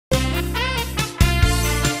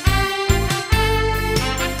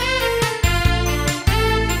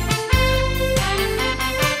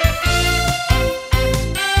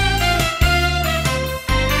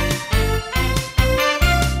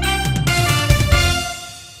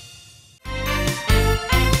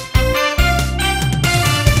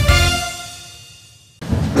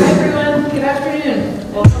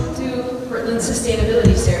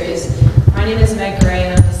sustainability series. My name is Meg Gray,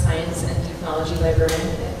 and I'm the Science and Technology Librarian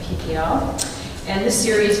at PPL. And this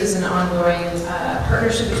series is an ongoing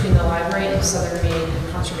partnership between the library and Southern Maine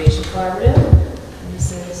Conservation Collaborative. And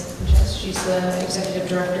this is Jess, she's the executive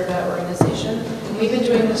director of that organization. And we've been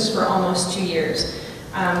doing this for almost 2 years.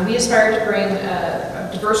 We aspire to bring a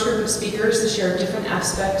diverse group of speakers to share different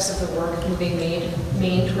aspects of the work moving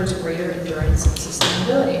Maine towards a greater endurance and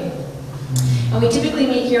sustainability. And we typically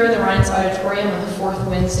meet here in the Rhines Auditorium on the fourth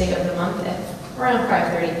Wednesday of the month at around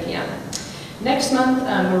 5:30 p.m. Next month,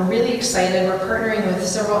 we're really excited. We're partnering with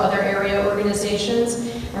several other area organizations,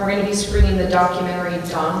 and we're going to be screening the documentary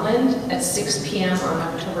Dawnland at 6 p.m. on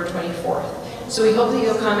October 24th. So we hope that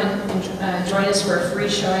you'll come and join us for a free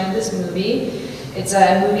showing of this movie. It's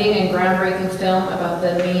a moving and groundbreaking film about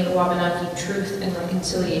the Maine Wabanaki Truth and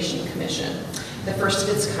Reconciliation Commission, the first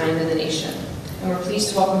of its kind in the nation. And we're pleased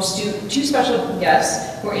to welcome two special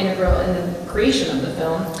guests who are integral in the creation of the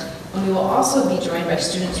film. And we will also be joined by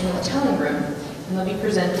students from the telling room, and they'll be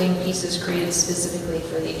presenting pieces created specifically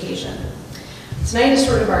for the occasion. Tonight is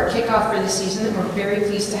sort of our kickoff for the season, and we're very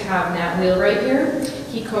pleased to have Nat Wheeelwright here.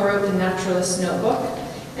 He co-wrote the Naturalist Notebook,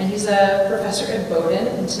 and he's a professor at Bowdoin,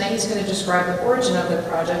 and tonight he's going to describe the origin of the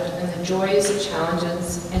project and the joys,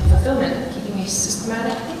 challenges, and fulfillment of keeping a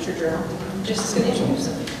systematic nature journal. Jess is going to introduce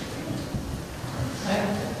him.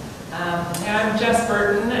 I'm Jess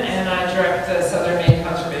Burton, and I direct the Southern Maine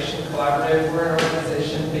Conservation Collaborative. We're an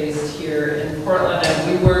organization based here in Portland, and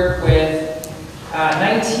we work with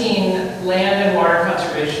 19 land and water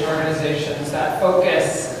conservation organizations that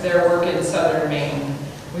focus their work in Southern Maine.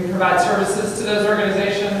 We provide services to those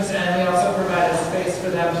organizations, and we also provide a space for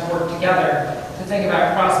them to work together to think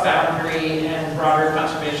about cross-boundary and broader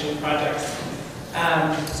conservation projects.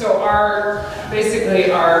 So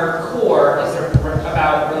basically our core is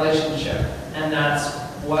about relationship, and that's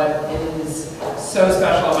what is so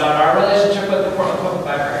special about our relationship with the Portland Public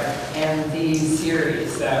Library and these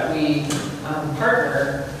series that we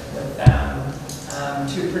partner with them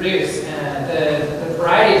to produce. And the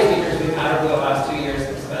variety of speakers we've had over the last 2 years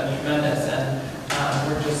has been tremendous, and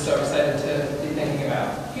we're just so excited to be thinking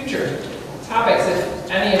about future topics.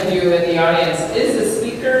 If any of you in the audience is a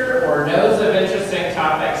speaker or knows of interesting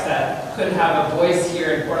topics that could have a voice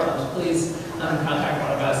here in Portland, please contact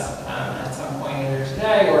one of us at some point either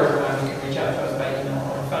today, or you can reach out to us by email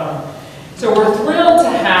or phone. So we're thrilled to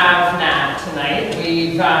have Nat tonight.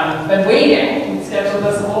 We've been waiting. We scheduled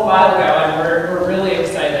this a little while ago, and we're really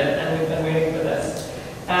excited, and we've been waiting for this.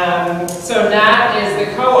 So Nat is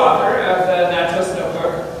the co-author of the Naturalist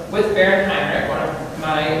Notebook with Baron Heinrich, one of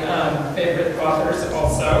my favorite authors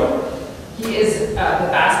also. He is the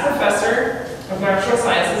Bass Professor of Natural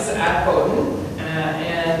Sciences at Bowdoin,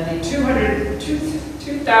 and the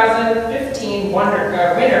 2015 winner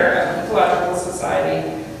of the Ecological Society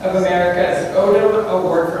of America's Odom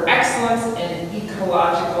Award for Excellence in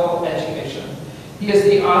Ecological Education. He is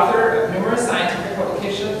the author of numerous scientific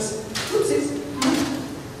publications,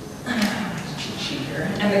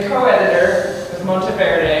 and the co-editor of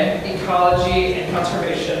Monteverde, Ecology and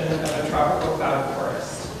Conservation of a Tropical Cloud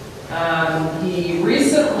Forest. He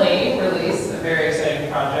recently released a very exciting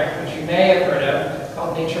project, which you may have heard of,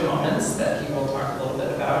 called Nature Moments, that he will talk a little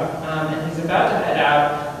bit about. And he's about to head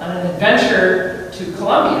out on an adventure to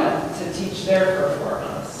Colombia to teach there for 4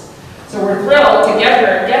 months. So we're thrilled to get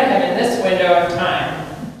him in this window of time.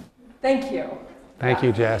 Thank you. Thank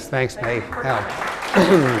you, Jess. Thanks, Meg.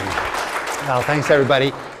 Well, thanks,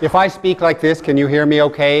 everybody. If I speak like this, can you hear me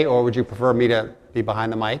okay, or would you prefer me to be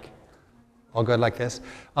behind the mic? All good like this?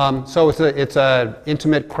 So it's an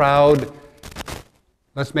intimate crowd.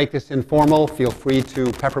 Let's make this informal. Feel free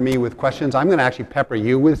to pepper me with questions. I'm going to actually pepper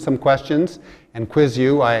you with some questions and quiz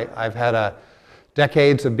you. I've had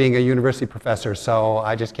decades of being a university professor, so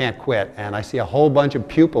I just can't quit. And I see a whole bunch of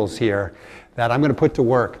pupils here that I'm going to put to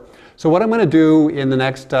work. So what I'm going to do in the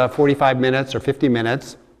next 45 minutes or 50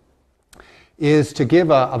 minutes is to give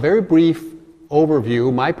a very brief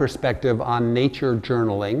overview, my perspective on nature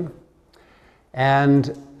journaling.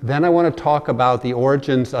 And then I want to talk about the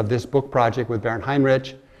origins of this book project with Baron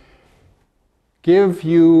Heinrich, give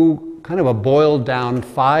you kind of a boiled down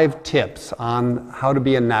 5 tips on how to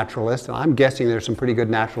be a naturalist. And I'm guessing there's some pretty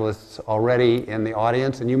good naturalists already in the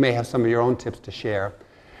audience, and you may have some of your own tips to share.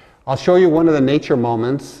 I'll show you one of the nature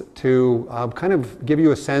moments to kind of give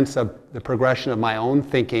you a sense of the progression of my own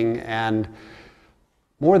thinking, and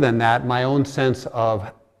more than that, my own sense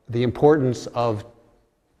of the importance of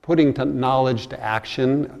putting knowledge to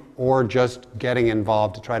action or just getting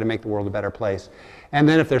involved to try to make the world a better place. And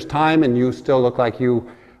then if there's time and you still look like you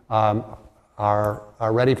are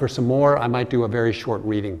ready for some more, I might do a very short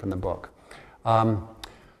reading from the book.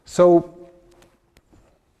 So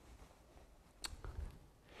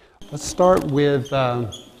let's start with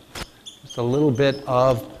just a little bit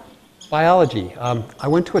of biology. I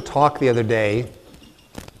went to a talk the other day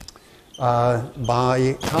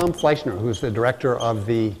by Tom Fleischner, who's the director of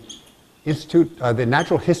the Institute, the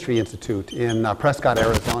Natural History Institute in Prescott,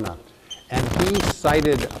 Arizona. And he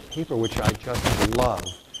cited a paper which I just love.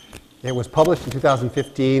 It was published in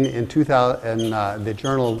 2015 in the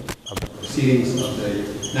Journal of Proceedings of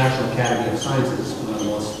the National Academy of Sciences, one of the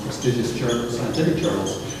most prestigious scientific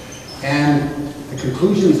journals. And the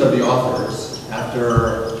conclusions of the authors,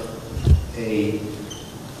 after a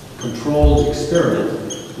controlled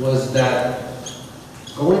experiment, was that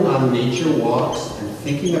going on nature walks and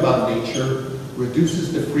thinking about nature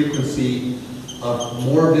reduces the frequency of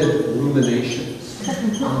morbid ruminations.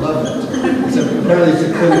 I love that term. Apparently it's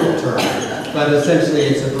a clinical term, but essentially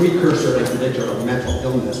it's a precursor and predictor of mental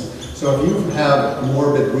illness. So if you have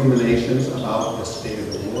morbid ruminations about the state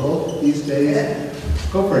of the world these days,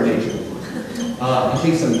 go for a nature walk and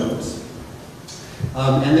take some notes.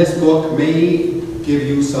 And this book may give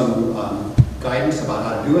you some guidance about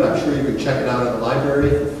how to do it. I'm sure you can check it out at the library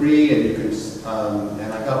for free, and you can.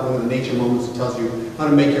 And I got one of the nature moments that tells you how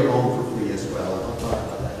to make your own for free as well. And I'll talk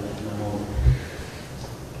about that in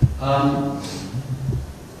a moment.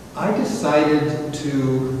 I decided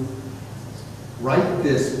to write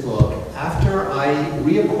this book after I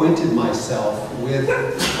reacquainted myself with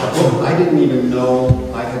a book I didn't even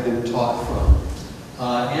know I had been taught from.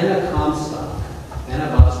 Anna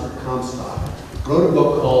Boster Comstock wrote a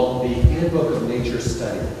book called The Handbook of Nature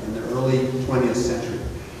Study in the early 20th century.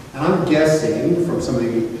 And I'm guessing from some of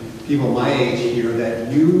the people my age here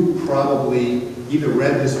that you probably either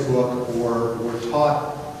read this book or were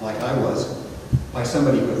taught, like I was, by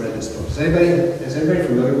somebody who had read this book. Is anybody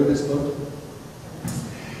familiar with this book?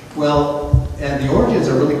 Well, and the origins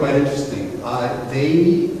are really quite interesting.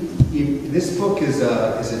 This book is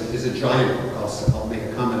a giant book. I'll make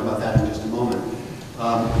a comment about that in just a moment.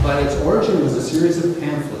 But its origin was a series of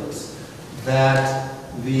pamphlets that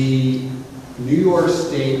the New York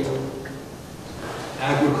State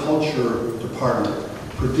Agriculture Department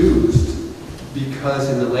produced because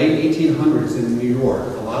in the late 1800s in New York,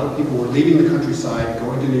 a lot of people were leaving the countryside,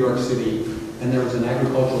 going to New York City, and there was an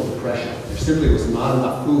agricultural depression. There simply was not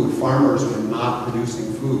enough food. Farmers were not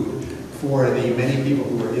producing food for the many people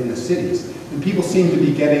who were in the cities. And people seemed to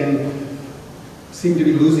be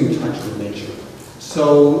losing touch with nature.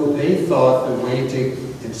 So they thought the way to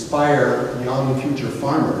inspire young future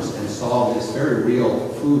farmers and solve this very real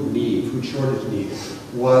food shortage need,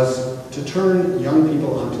 was to turn young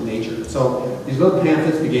people onto nature. So these little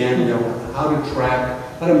pamphlets began, how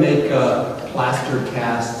to make plaster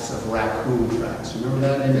casts of raccoon tracks. Remember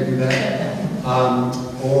that? Anybody do that?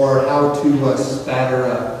 Or how to spatter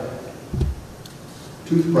a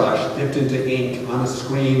toothbrush dipped into ink on a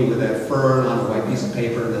screen with a fern on a white piece of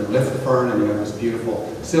paper, and then lift the fern and you have this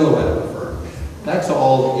beautiful silhouette of a fern. That's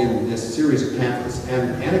all in this series of pamphlets.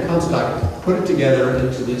 And Anna Comstock put it together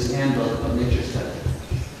into this handbook of nature study.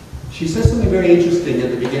 She says something very interesting at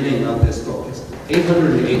the beginning of this book. It's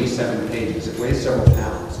 887 pages. It weighs several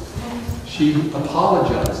pounds. She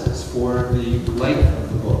apologizes for the length of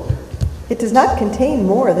the book. It does not contain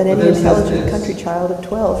more than any intelligent country child of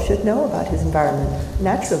 12 should know about his environment,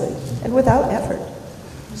 naturally, and without effort.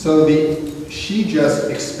 So she just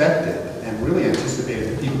expected and really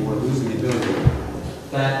anticipated that people were losing the ability,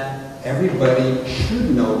 that everybody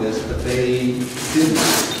should know this, but they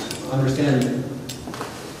didn't understand,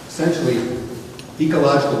 essentially,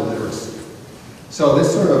 ecological literacy. So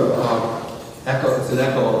this sort of it's an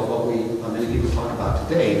echo of what many people talk about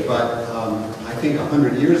today, but I think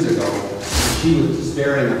 100 years ago, she was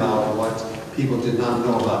despairing about what people did not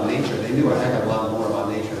know about nature. They knew a heck of a lot more about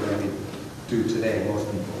nature than we do today, most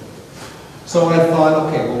people. So I thought,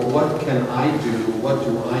 okay, well, what can I do? What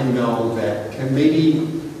do I know that can maybe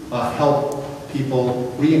help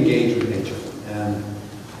people re-engage with nature? And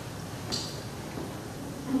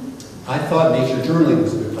I thought nature journaling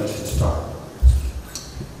was a good place to start.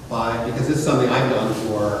 Because this is something I've done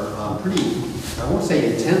for pretty, I won't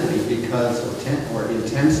say intently or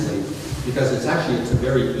intensely, because it's a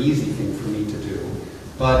very easy thing for me to do.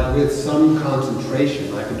 But with some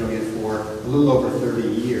concentration, I've been doing it for a little over 30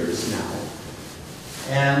 years now.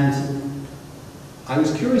 And I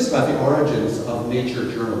was curious about the origins of nature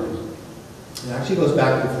journaling. It actually goes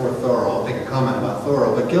back before Thoreau. I'll make a comment about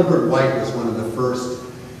Thoreau, but Gilbert White was one of the first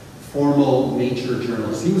formal nature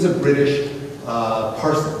journalists. He was a British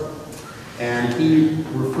parson, and he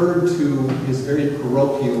referred to his very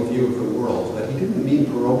parochial view of the world, but he didn't mean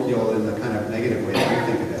parochial in the kind of negative way that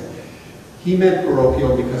we think of it. He meant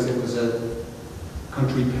parochial because it was a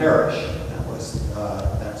country parish.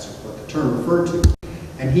 That's what the term referred to.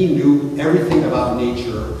 And he knew everything about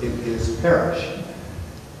nature in his parish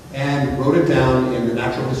and wrote it down in the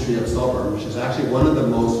Natural History of Saltburn, which is actually one of the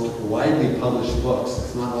most widely published books.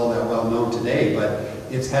 It's not all that well known today, but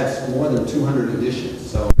it's had more than 200 editions,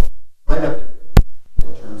 so right up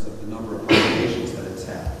there in terms of the number of publications that it's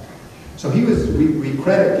had. So we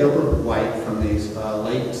credit Gilbert White from the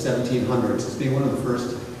late 1700s as being one of the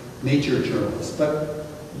first nature journalists, but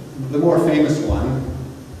the more famous one,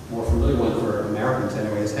 more familiar one for Americans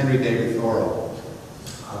anyway, is Henry David Thoreau,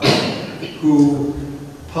 who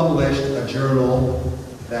published a journal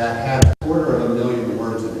that had 250,000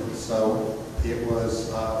 words in it. So it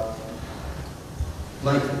was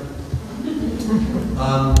lengthy.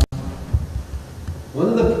 One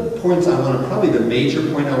of the points probably the major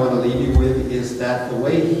point I want to leave you with is that the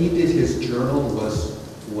way he did his journal was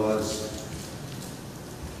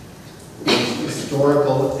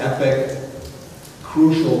historical, epic,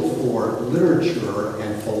 crucial for literature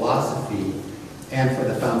and philosophy and for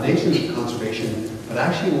the foundations of conservation, but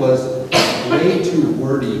actually was way too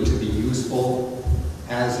wordy to be useful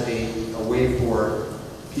as a way for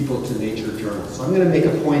people to nature journals. So I'm going to make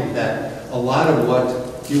a point that a lot of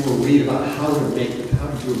what you will read about how to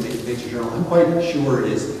do a nature journal, I'm quite sure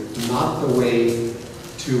is not the way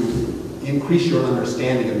to increase your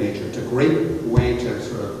understanding of nature. It's a great way to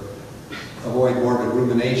sort of avoid morbid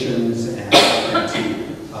ruminations and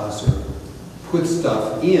to sort of put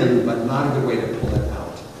stuff in, but not a good way to pull it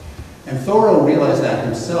out. And Thoreau realized that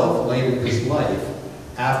himself late in his life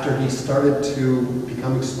after he started to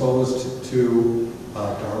become exposed to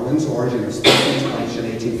Darwin's Origin of Species, published in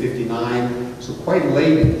 1859, so quite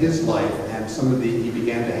late in his life, and he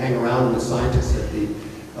began to hang around with scientists at the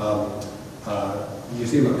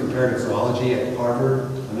Museum of Comparative Zoology at Harvard.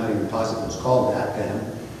 I'm not even positive it was called that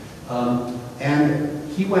then. And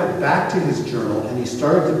he went back to his journal and he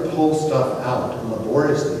started to pull stuff out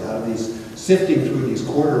laboriously out of sifting through these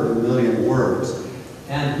 250,000 words.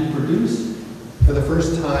 And he produced, for the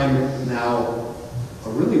first time now, a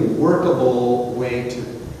really workable way to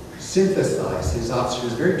synthesize his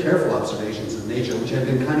very careful observations of nature, which had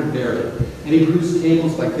been kind of buried. And he produced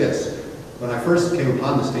tables like this. When I first came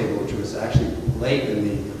upon this table, which was actually late in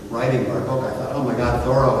the writing of our book, I thought, oh my God,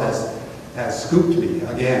 Thoreau has scooped me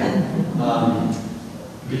again.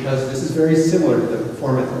 Because this is very similar to the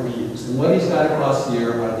format that we use. And what he's got across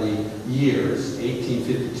here are the years,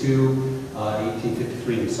 1852,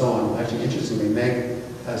 1853, and so on. Actually, interestingly, Meg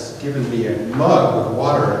has given me a mug with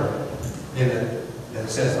water in it that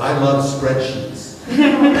says, I love spreadsheets.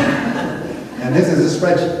 And this is a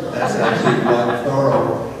spreadsheet. That's actually what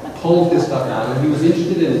Thoreau pulled his stuff out. And he was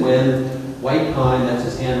interested in when white pine, that's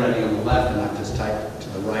his handwriting on the left, and I've just typed to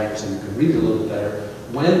the right so you can read it a little bit better.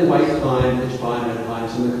 When white pine, pitch pine, red pine,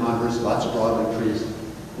 some of the converse, lots of broadleaf trees,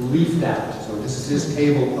 leafed out. So this is his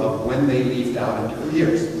table of when they leafed out in different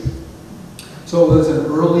years. So it was an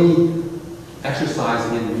early exercise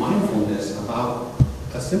in mindfulness about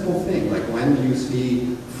a simple thing, like when do you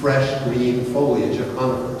see fresh green foliage of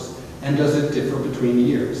conifers? And does it differ between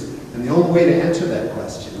years? And the only way to answer that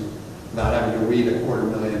question, without having to read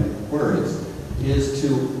 250,000 words, is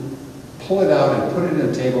to pull it out and put it in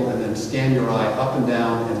a table and then scan your eye up and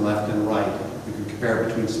down and left and right. You can compare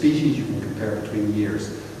between species, you can compare between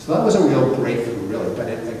years. So that was a real breakthrough, really. But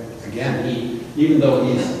again, even though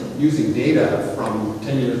he's using data from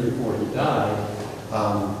 10 years before he died,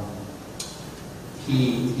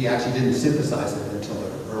 he actually didn't synthesize it until the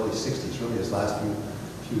early 60s, really his last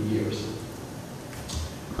few years.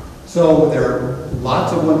 So there are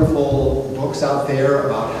lots of wonderful books out there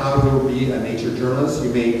about how to be a nature journalist.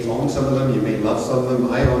 You may own some of them, you may love some of them.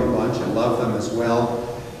 I own a bunch, I love them as well.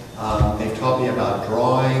 They've taught me about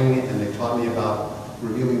drawing, and they've taught me about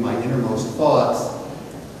revealing my innermost thoughts.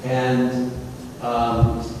 And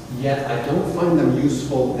yet I don't find them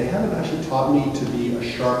useful. They haven't actually taught me to be a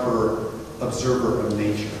sharper observer of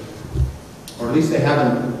nature. Or at least they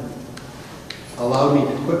haven't allowed me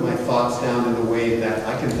to put my thoughts down in a way that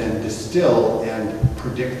I can then distill and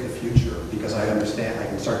predict the future, because I understand, I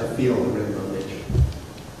can start to feel the rhythm of nature.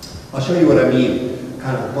 I'll show you what I mean,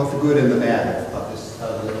 kind of both the good and the bad of this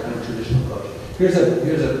kind of traditional approach. Here's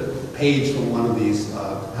a page from one of these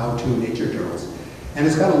how-to nature journals. And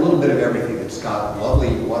it's got a little bit of everything. It's got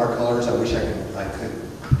lovely watercolors. I wish I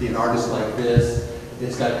could be an artist like this.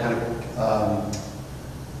 It's got kind of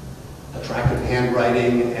attractive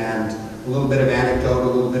handwriting and a little bit of anecdote, a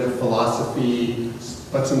little bit of philosophy,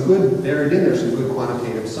 but some good, buried in there, some good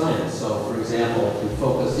quantitative science. So, for example, if you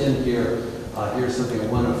focus in here, here's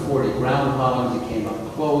something, one of 40 groundhogs. He came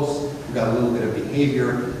up close. We've got a little bit of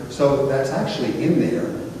behavior. So that's actually in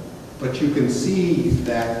there. But you can see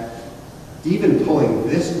that even pulling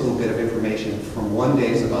this little bit of information from 1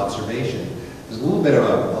 days of observation is a little bit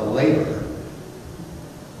of a labor.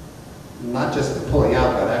 Not just the pulling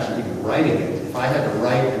out, but actually even writing it. If I had to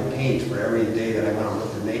write and paint for every day that I went on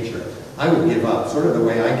looked at nature, I would give up, sort of the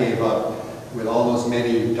way I gave up with all those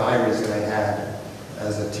many diaries that I had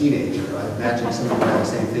as a teenager. I imagine some of you had the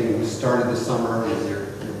same thing. You started the summer with your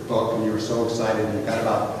book and you were so excited and you got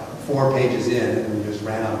about 4 pages in and you just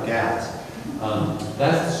ran out of gas.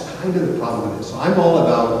 That's kind of the problem with it. So I'm all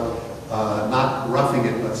about not roughing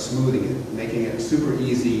it, but smoothing it, making it super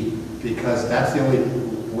easy, because that's the only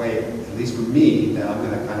way, at least for me, that I'm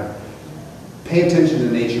going to kind of pay attention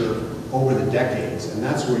to nature over the decades, and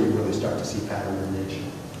that's where you really start to see pattern in nature.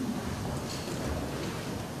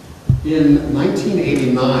 In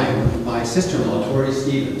 1989, my sister-in-law, Tori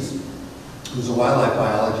Stevens, who's a wildlife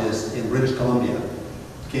biologist in British Columbia,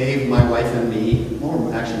 gave my wife and me,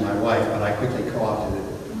 or actually my wife, but I quickly co-opted it,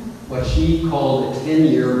 what she called a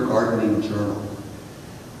 10-year gardening journal.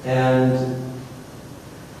 And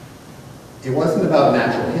it wasn't about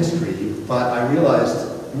natural history, but I realized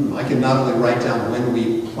I can not only write down when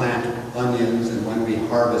we plant onions and when we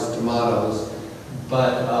harvest tomatoes,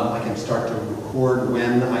 but I can start to record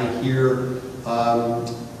when I hear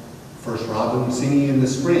first robin singing in the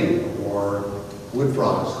spring, or wood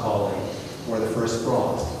frogs calling, or the first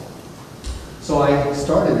frost. So I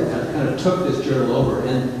started and kind of took this journal over,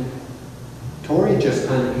 and Tori just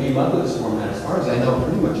kind of came up with this format, as far as I know,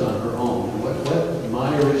 pretty much on her own. And what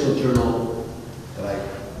my original journal that I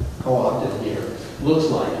co-opted here looks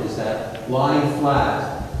like is that lying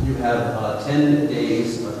flat, you have 10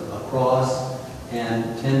 days across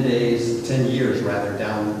and 10 years rather,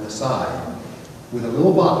 down the side, with a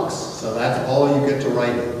little box. So that's all you get to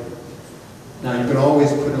write in. Now you can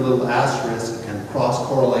always put a little asterisk and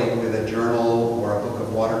cross-correlate with a journal or a book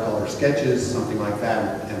of watercolor sketches, something like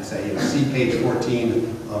that, and say, you know, see page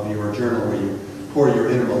 14 of your journal where you pour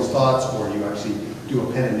your innermost thoughts, or you actually do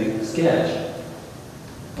a pen and ink sketch.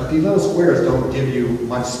 But these little squares don't give you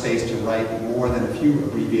much space to write more than a few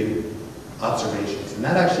abbreviated observations. And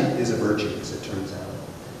that actually is a virtue, as it turns out.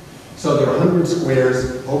 So there are 100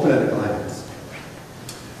 squares, open at a glance.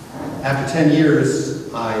 After 10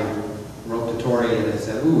 years, I wrote to Tori and I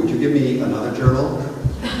said, ooh, would you give me another journal?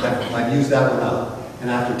 I've used that one up. And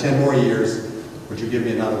after 10 more years, would you give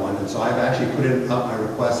me another one? And so I've actually put up my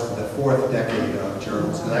request for the 4th decade of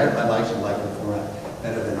journals, because I actually like the format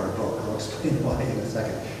better than our book. I'll explain why in a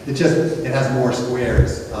second. It has more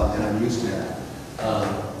squares, and I'm used to that.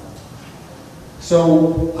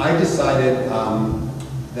 So I decided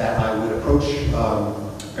that I would approach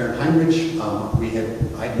Bernd Heinrich.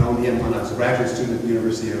 I'd known him when I was a graduate student at the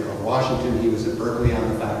University of Washington. He was at Berkeley on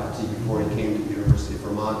the faculty before he came to the University of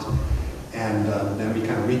Vermont. And then we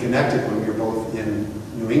kind of reconnected when we were both in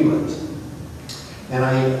New England. And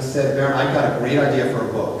I said, Bernd, I've got a great idea for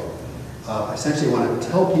a book. I essentially want to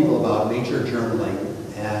tell people about nature journaling,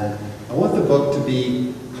 and I want the book to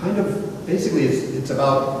be kind of, basically it's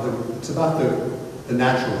about the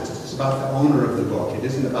naturalist. It's about the owner of the book. It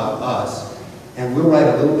isn't about us. And we'll write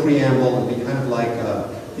a little preamble and be kind of like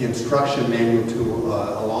the instruction manual to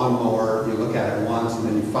a lawnmower. You look at it once and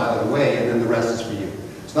then you file it away, and then the rest is for you.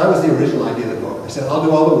 So that was the original idea of the book. I said, I'll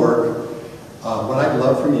do all the work. What I'd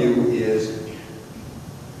love from you is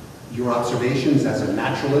your observations as a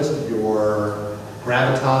naturalist, your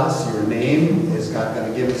gravitas, your name is got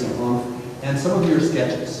to give it some oomph, and some of your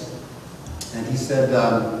sketches. And he said,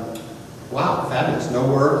 wow, fabulous, no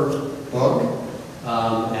work, book,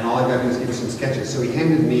 and all I've got to do is give you some sketches. So he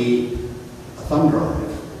handed me a thumb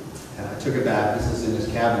drive, and I took it back. This is in his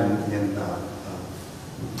cabin in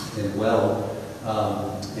Well,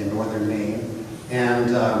 in northern Maine.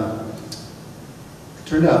 And it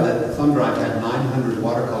turned out that the thumb drive had 900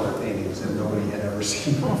 watercolor paintings that nobody had ever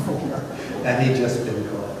seen before, that he'd just been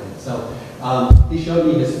collecting. So he showed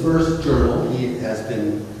me his first journal. He has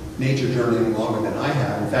been nature journaling longer than I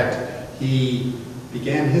have. In fact, he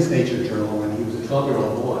began his nature journal when he was a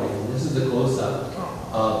 12-year-old boy. And this is a close-up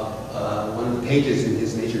of one of the pages in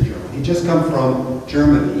his nature journal. He'd just come from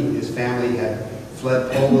Germany. His family had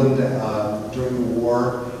fled Poland during the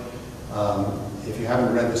war. If you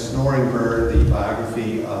haven't read The Snoring Bird, the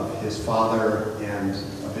biography of his father and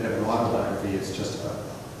a bit of an autobiography, it's just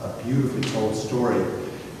a beautifully told story.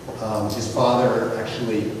 His father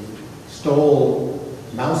actually stole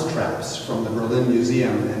mouse traps from the Berlin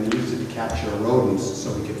Museum and used it to capture rodents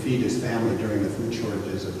so he could feed his family during the food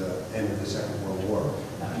shortages of the end of the Second World War,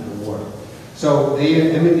 after the war. So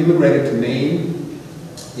they immigrated to Maine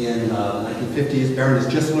in 1950s. Baron is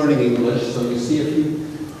just learning English, so you see a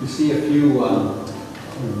few. I'm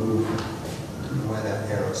going to move. I don't know why that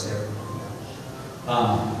arrow's there.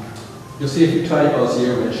 You'll see a few typos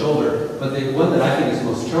here on his shoulder, but the one that I think is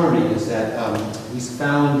most charming is that he's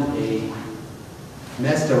found a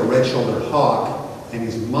nest of a red-shouldered hawk, and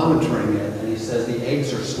he's monitoring it, and he says the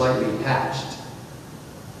eggs are slightly hatched.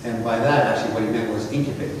 And by that, actually, what he meant was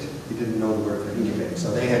incubate. He didn't know the word for incubate.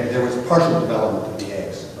 So there was partial development of the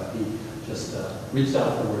eggs, but he just reached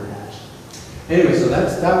out for the word hatched. Anyway, so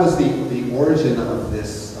that was the origin of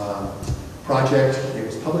this project. It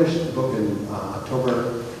was published, the book, in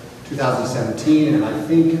October 2017, and I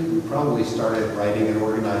think we probably started writing and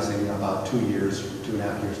organizing about 2.5 years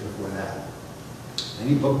before that.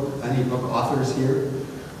 Any book authors here?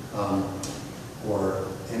 Or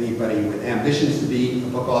anybody with ambitions to be a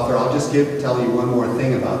book author? I'll just tell you one more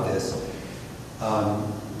thing about this. I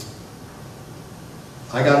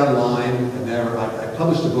got online, and I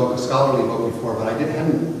published a book, a scholarly book before, but I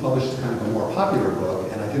hadn't published kind of a more popular book,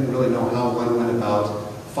 and I didn't really know how one went about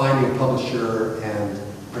finding a publisher and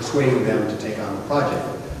persuading them to take on the project.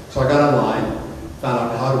 So I got online, found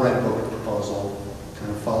out how to write a book proposal, kind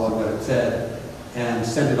of followed what it said, and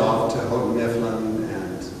sent it off to Houghton Mifflin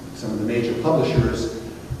and some of the major publishers.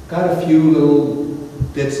 Got a few little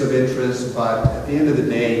bits of interest, but at the end of the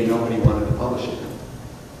day, nobody wanted to publish it.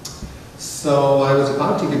 So I was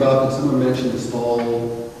about to give up, and someone mentioned a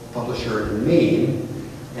small publisher in Maine,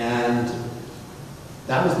 and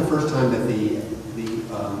that was the first time that the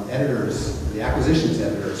editors, the acquisitions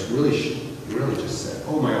editors, really just said,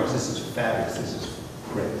 "Oh my gosh, this is fabulous! This is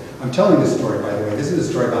great." I'm telling this story, by the way. This is a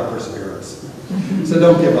story about perseverance. So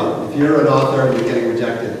don't give up. If you're an author and you're getting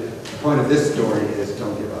rejected, the point of this story is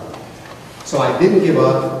don't give up. So I didn't give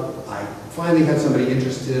up. I finally had somebody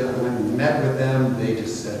interested. I went and met with them. They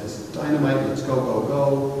just said, "This is dynamite. Let's go, go,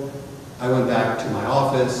 go." I went back to my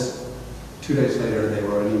office. 2 days later, they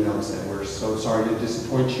wrote an email and said, "We're so sorry to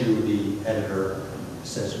disappoint you. The editor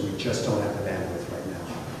says we just don't have the bandwidth right now."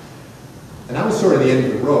 And that was sort of the end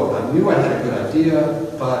of the road. I knew I had a good idea,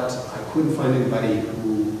 but I couldn't find anybody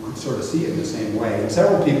who could sort of see it in the same way. And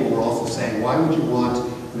several people were also saying, why would you want,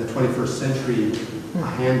 in the 21st century, a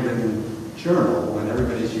handwritten journal when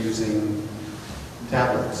everybody's using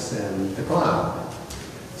tablets and the cloud?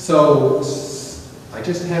 So I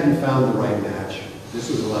just hadn't found the right match. This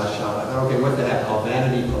was the last shot. I thought, okay, what the heck, I'll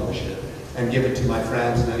vanity publish it and give it to my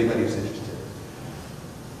friends and anybody who's interested.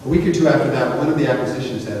 A week or two after that, one of the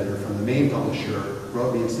acquisitions editor from the Maine publisher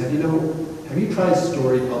wrote me and said, "You know, have you tried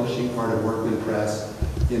story publishing, part of Workman Press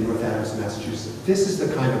in Northampton, Massachusetts? This is the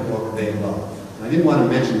kind of book they love." And I didn't want to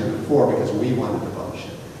mention it before because we wanted to publish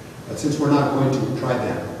it. But since we're not going to, try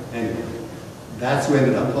them anyway. That's who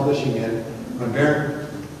ended up publishing it. When Baron,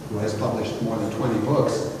 who has published more than 20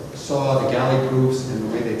 books, saw the galley proofs and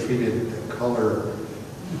the way they treated the color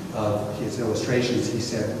of his illustrations, he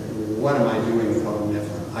said, "What am I doing with Houghton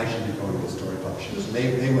Mifflin? I should be going to story publishers."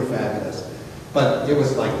 They were fabulous. But it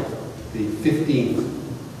was like the 15th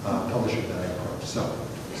publisher that I approached. So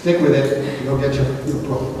stick with it. You'll get your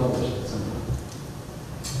book published at some point.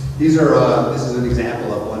 This is an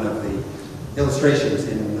example of one of the illustrations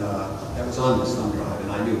that was on this thumb drive.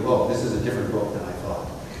 And I knew, oh, this is a different book than I thought.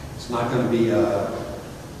 It's not going to be a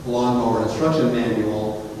lawnmower instruction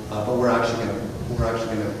manual, but we're actually going to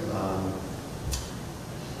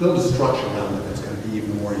build a structure around it that's going to be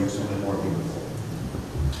even more useful and more beautiful.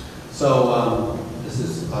 So this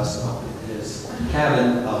is us up in his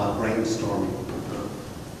cabin brainstorming.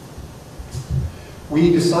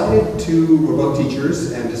 We decided we're both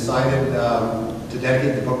teachers, and decided to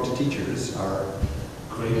dedicate the book to teachers, our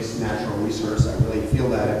greatest natural resource. I really feel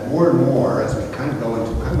that more and more as we kind of go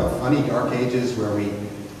into kind of a funny dark ages where we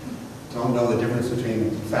don't know the difference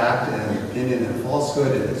between fact and opinion and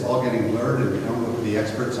falsehood, and it's all getting blurred, and we don't know who the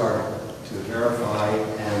experts are to verify.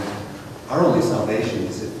 And our only salvation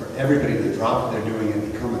is for everybody to drop what they're doing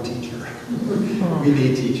and become a teacher. We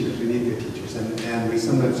need teachers. We need good teachers, and we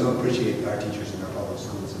sometimes don't appreciate our teachers in our public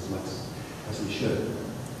schools as much as we should.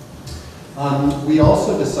 We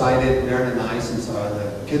also decided, Baron and I, since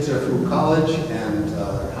the kids are through college and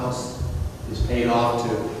their house is paid off,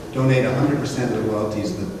 to donate 100% of the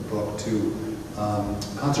royalties of the book to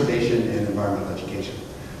conservation and environmental education.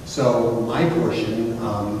 So my portion,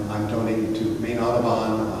 I'm donating to Maine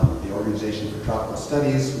Audubon, the Organization for Tropical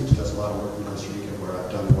Studies, which does a lot of work in Costa Rica where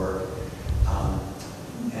I've done work,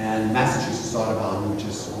 and Massachusetts Audubon, which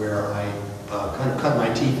is where I kind of cut my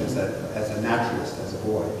teeth as a naturalist, as a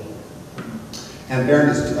boy. And Baron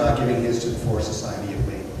is giving his to the Forest Society of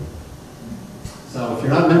Maine. So if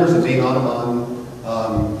you're not members of Maine Audubon,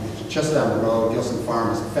 just down the road. Gilson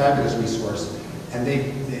Farm is a fabulous resource. And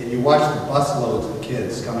you watch the busloads of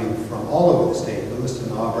kids coming from all over the state,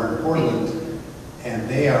 Lewiston, Auburn, Portland, and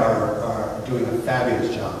they are doing a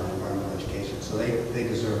fabulous job in environmental education. So they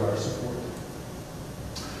deserve our support.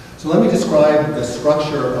 So let me describe the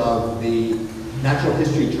structure of the Natural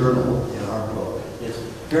History Journal in our book. It's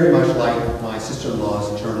very much like my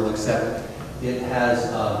sister-in-law's journal, except it has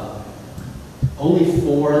only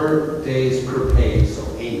 4 days per page, so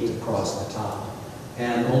 8 across the top,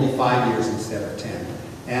 and only 5 years instead of 10.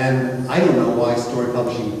 And I don't know why Story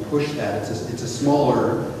Publishing pushed that. It's a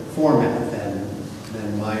smaller format than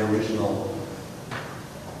my original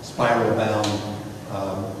spiral-bound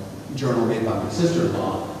journal made by my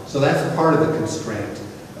sister-in-law. So that's part of the constraint.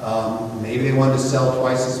 Maybe they wanted to sell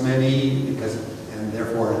twice as many, and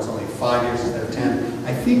therefore it's only 5 years instead of 10.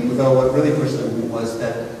 I think, though, what really pushed them was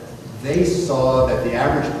that they saw that the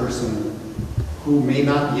average person who may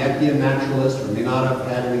not yet be a naturalist or may not have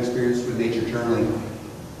had any experience with nature journaling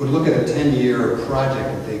would look at a 10-year project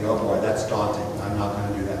and think, oh boy, that's daunting, I'm not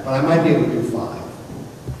going to do that. But I might be able to do 5.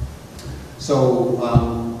 So,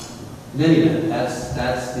 in any event,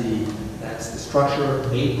 that's the structure,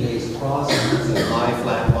 8 days across, and it's a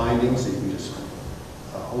lie-flat binding, so you can just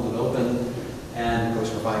hold it open, and it goes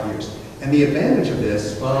for 5 years. And the advantage of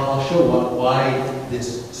this, well, I'll show why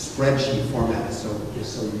this spreadsheet format is so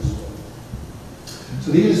useful.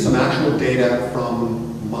 So these are some actual data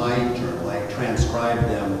from my journal. I transcribed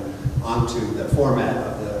them onto the format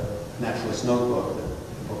of the Naturalist Notebook, the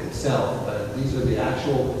book itself, but these are the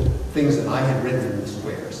actual things that I had written in the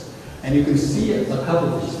squares. And you can see a couple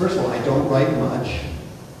of these. First of all, I don't write much.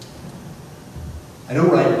 I don't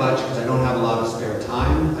write much because I don't have a lot of spare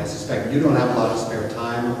time. I suspect you don't have a lot of spare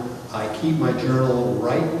time. I keep my journal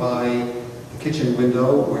right by the kitchen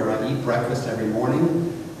window where I eat breakfast every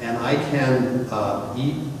morning. And I can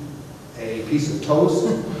eat a piece of toast,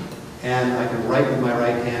 and I can write with my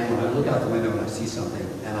right hand when I look out the window and I see something.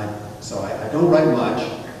 And so I don't write much.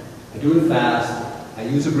 I do it fast. I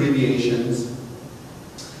use abbreviations.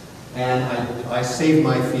 And I save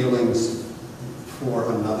my feelings for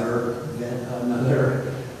another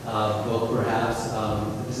book, perhaps.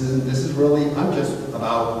 This is really, I'm just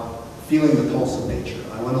about feeling the pulse of nature.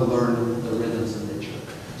 I want to learn the rhythms of nature.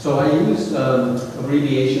 So I use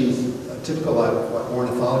abbreviations typical of what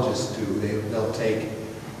ornithologists do. They'll take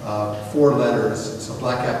 4 letters. So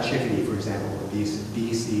black-capped chickadee, for example, would be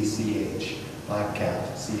BCCH,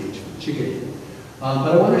 black-capped CH for chickadee.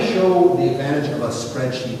 But I want to show the advantage of a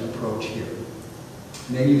spreadsheet approach here.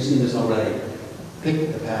 Maybe you've seen this already.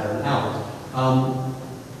 Pick the pattern out.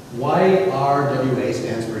 YRWA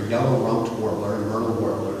stands for yellow-rumped warbler and vernal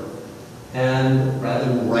warbler. And rather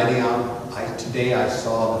than writing out, today I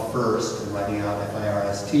saw the first and writing out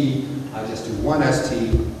FIRST, I just do 1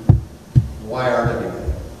 ST,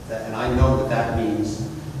 YRWA. And I know that means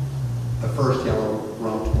the first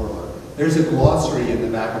yellow-rumped warbler. There's a glossary in the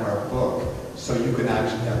back of our book, so you can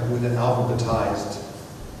actually, with it alphabetized,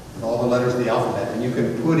 with all the letters of the alphabet, and you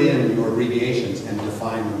can put in your abbreviations and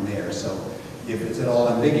define them there. So if it's at all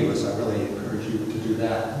ambiguous, I really encourage you to do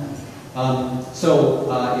that. In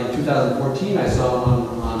 2014, I saw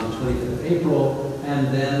one on the 25th of April, and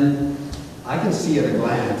then I can see at a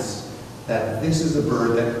glance that this is a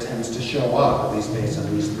bird that tends to show up, at least based on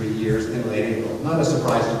these 3 years, in late April. Not a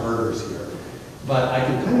surprise to birders here, but I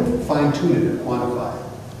can kind of fine-tune it and quantify it.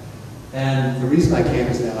 And the reason I can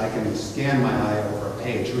is that I can scan my eye over a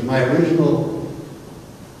page. With my original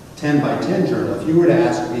 10 by 10 journal, if you were to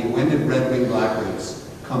ask me, when did red-winged blacklegs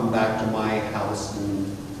come back to my house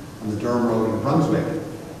on the Durham Road in Brunswick,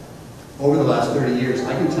 over the last 30 years,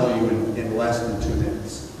 I can tell you in less than 2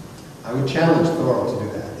 minutes. I would challenge Thorol to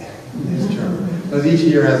do that in his journal. Because each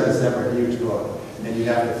year has a separate huge book, and you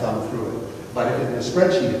have to thumb through it. But in a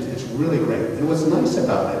spreadsheet, it's really great. And what's nice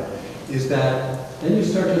about it is that then you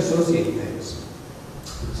start to associate things.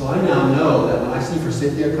 So I now know that when I see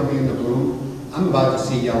forsythia coming into bloom, I'm about to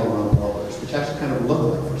see yellow-rumped warblers, which actually kind of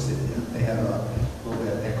look like forsythia. They have a little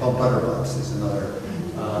bit, they're called butterbutts, is another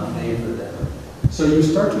name for them. So you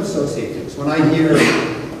start to associate things. When I hear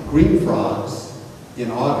green frogs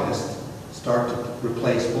in August start to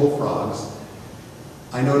replace bullfrogs,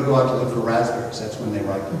 I know to go out to look for raspberries. That's when they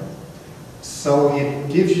ripen. So it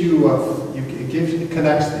gives you, it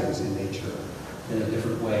connects things in nature in a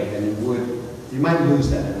different way than you would. You might lose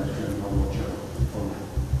that in a normal journal format.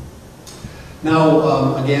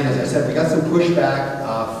 Now, again, as I said, we got some pushback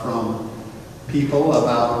from people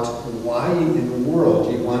about why in the world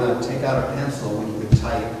do you want to take out a pencil when you could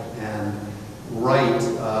type and write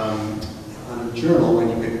on a journal when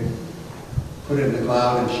you could put it in the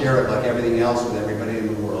cloud and share it like everything else with everybody in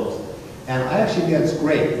the world. And I actually think that's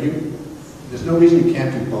great. There's no reason you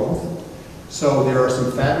can't do both. So there are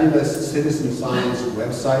some fabulous citizen science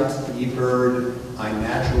websites. eBird,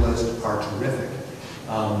 iNaturalist are terrific.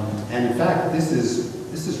 And in fact, this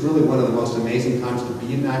is really one of the most amazing times to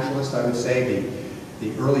be a naturalist, I would say,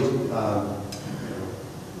 the early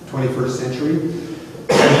 21st century.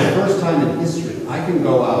 The first time in history, I can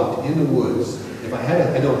go out in the woods. If I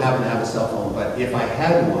don't happen to have a cell phone, but if I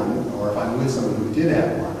had one, or if I'm with someone who did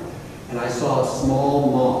have one, and I saw a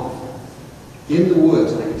small moth in the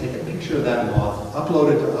woods, and I could take a picture of that moth,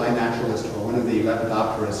 upload it to iNaturalist or one of the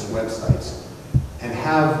Lepidopterist websites, and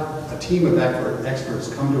have a team of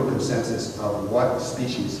experts come to a consensus of what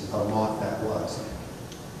species of moth that was,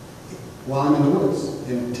 while I'm in the woods,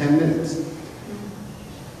 in 10 minutes.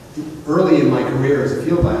 Early in my career as a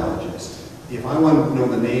field biologist, if I wanted to know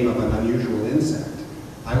the name of an unusual insect,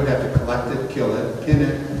 I would have to collect it, kill it, pin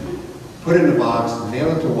it, put it in a box,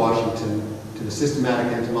 mail it to Washington, to the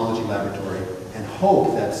Systematic Entomology Laboratory, and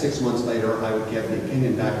hope that 6 months later I would get the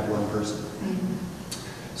opinion back of one person.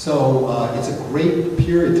 So it's a great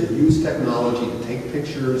period to use technology, to take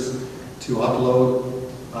pictures, to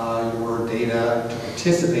upload your data, to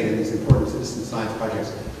participate in these important citizen science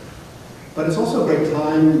projects. But it's also a great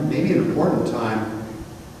time, maybe an important time,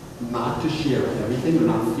 not to share everything or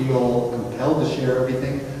not feel compelled to share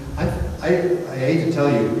everything. I hate to tell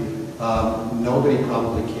you, nobody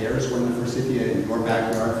probably cares when the forsythia in your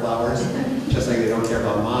backyard flowers, just like they don't care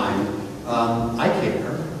about mine. I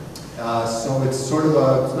care. So it's sort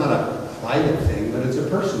of it's not a private thing, but it's a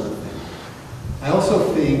personal thing. I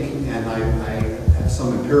also think, and I have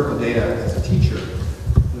some empirical data as a teacher,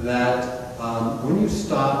 that when you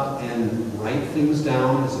stop and write things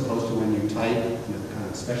down as opposed to when you type, kind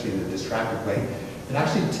of especially in a distracted way, it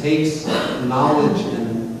actually takes knowledge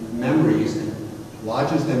and memories and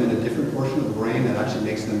lodges them in a different portion of the brain that actually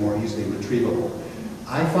makes them more easily retrievable.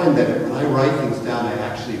 I find that when I write things down, I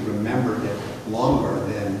actually remember it longer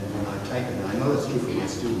than when I type it. And I know that's true for my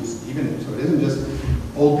students. So it isn't just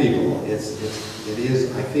old people. It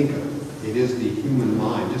is, I think, it is the human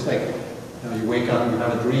mind. Just like you wake up and you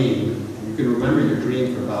have a dream, and you can remember your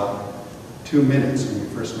dream for about 2 minutes when you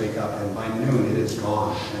first wake up, and by noon it is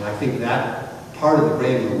gone. And I think that part of the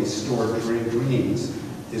brain where we store dreams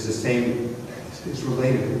is the same. It's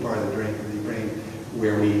related to the part of the brain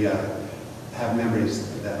where we have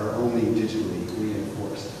memories that are only digitally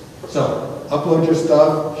reinforced. So, upload your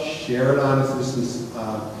stuff, share it on Citizens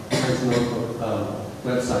Notebook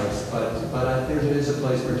websites, but I think it is a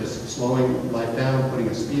place for just slowing life down, putting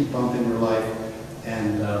a speed bump in your life,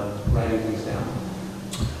 and writing things down.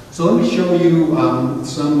 So let me show you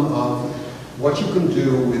some of what you can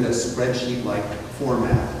do with a spreadsheet-like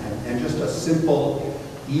format, and just a simple,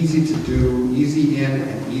 easy to do, easy in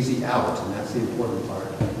and easy out, and that's the important part,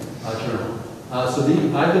 journal. So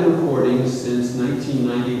I've been recording since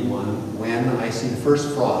 1991 when I see the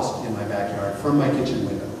first frost in my backyard from my kitchen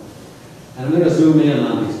window. And I'm going to zoom in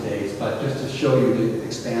on these days, but just to show you the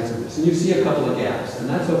expansiveness. And you see a couple of gaps, and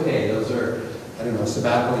that's okay. Those are, I don't know,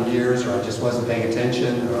 sabbatical years, or I just wasn't paying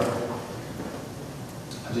attention, or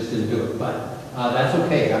I just didn't do it. But that's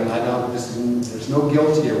okay. There's no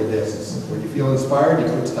guilt here with this. It's when you feel inspired, you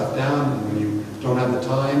put stuff down, and when you don't have the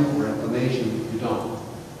time or inclination, you don't.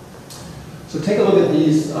 So take a look at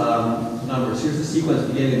these numbers. Here's the sequence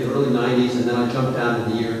beginning in the early 90s, and then I jump down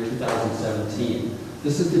to the year 2017.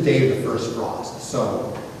 This is the date of the first frost.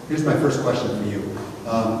 So here's my first question for you.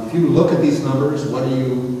 If you look at these numbers, what do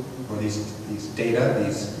you, or these data,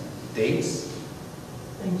 these dates?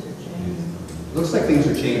 Things are changing. Looks like things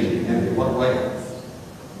are changing. And in what way?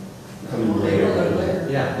 Becoming later.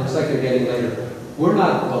 Yeah, looks like they're getting later. We're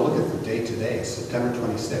not, well, look at the date today, September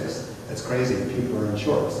 26th. That's crazy. People are in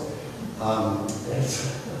shorts. You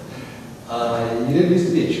didn't used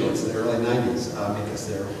to be in shorts in the early 90s because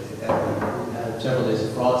it had several days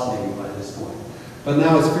of frost maybe by this point. But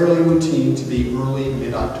now it's fairly routine to be early,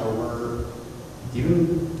 mid-October,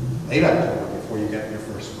 even late October before you get your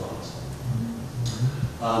first frost.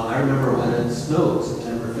 I remember when it snowed,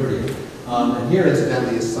 September 30th. And here,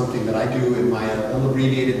 incidentally, is something that I do in my little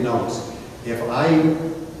abbreviated notes. If I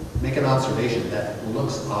make an observation that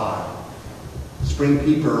looks odd, spring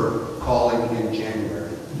peeper calling in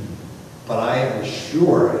January, but I am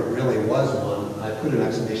sure it really was one, I put an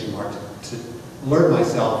exclamation mark to alert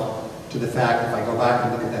myself to the fact if I go back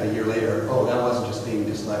and look at that a year later, oh, that wasn't just being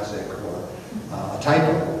dyslexic or a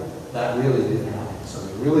typo. That really did happen. So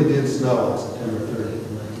it really did snow on September 30th,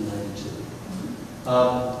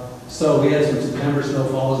 1992. So we had some September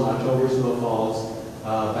snowfalls and October snowfalls,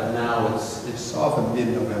 but now it's often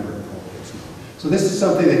mid-November before we get snow. So this is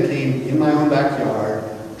something that came in my own backyard,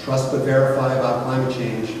 trust but verify about climate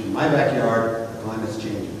change. In my backyard, the climate's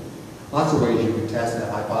changing. Lots of ways you can test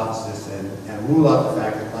that hypothesis and rule out the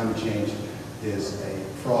fact that climate change is a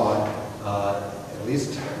fraud, at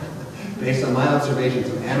least based on my observations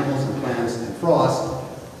of animals and plants and frost.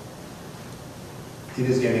 It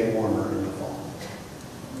is getting warmer in the fall.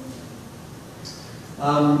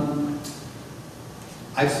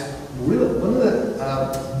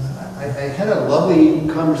 I had a lovely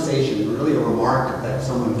conversation, really a remark that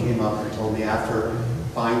someone came up and told me after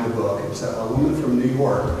buying the book. It was a woman from New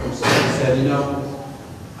York who said, you know,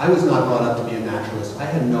 I was not brought up to be a naturalist. I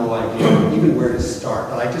had no idea even where to start,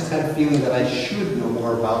 but I just had a feeling that I should know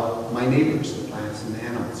more about my neighbors, the plants and the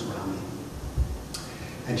animals around me.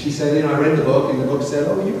 And she said, you know, I read the book, and the book said,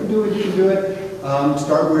 oh, you can do it, you can do it.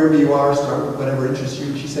 Start wherever you are, start with whatever interests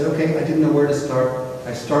you. She said, okay, I didn't know where to start.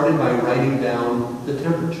 I started by writing down the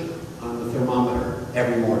temperature on the thermometer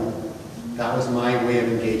every morning. That was my way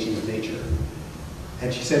of engaging with nature.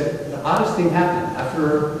 And she said, the oddest thing happened.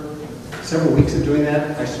 After several weeks of doing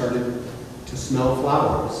that, I started to smell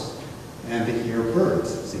flowers and to hear birds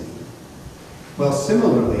singing. Well,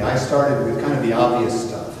 similarly, I started with kind of the obvious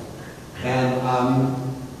stuff. And,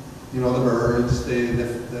 you know, the birds,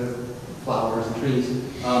 the flowers and trees.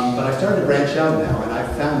 But I started to branch out now, and I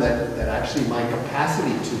found that actually my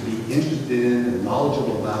capacity to be interested in and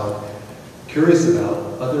knowledgeable about, curious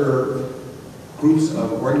about other groups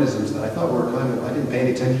of organisms that I thought were kind of, I didn't pay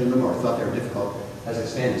any attention to them or thought they were difficult as I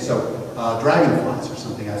stand. So dragonflies are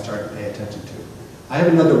something I started to pay attention to. I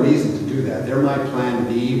have another reason to do that. They're my plan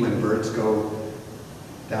B when birds go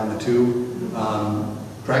down the tube.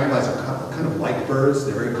 Dragonflies are kind of like birds.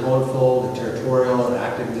 They're very colorful, they're territorial, they're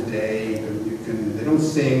active in the day. They don't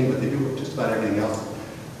sing, but they do just about everything else.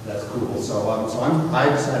 That's cool. So I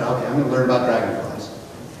decided, okay, I'm going to learn about dragonflies.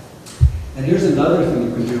 And here's another thing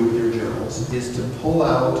you can do with your journals, is to pull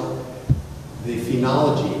out the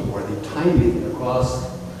phenology or the timing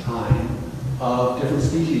across time of different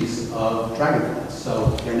species of dragonflies.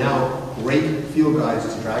 So they're now great field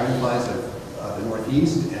guides to dragonflies of the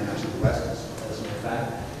Northeast and actually the West, as a matter of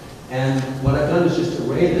fact. And what I've done is just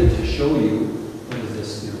array them to show you, what is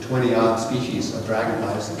this, 20-odd species of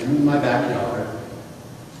dragonflies in my backyard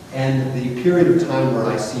and the period of time where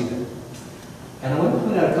I see them. And I want to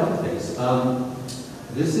point out a couple things.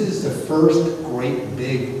 This is the first great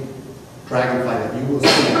big dragonfly that you will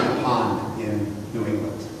see in a pond in New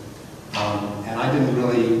England. And I didn't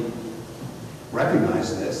really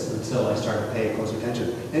recognize this until I started paying close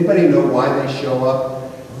attention. Anybody know why they show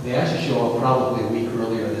up? They actually show up probably a week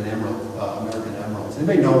earlier than American emeralds.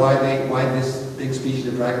 Anybody know why this big species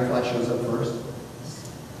of dragonfly shows up first?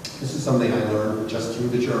 This is something I learned just through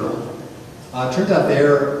the journal. It turns out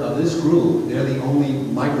this group, they're the only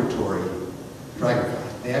migratory dragonfly.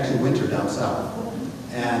 They actually winter down south.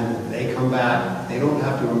 And they come back, they don't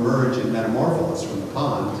have to emerge in metamorphosis from the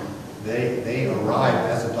pond. They arrive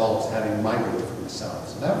as adults having migrated from the south.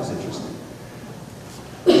 So that was interesting.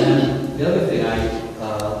 And the other thing I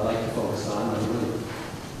like to focus on, I'm really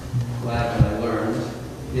glad that I learned,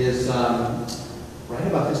 is right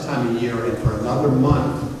about this time of year and for another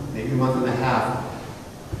month, maybe a month and a half,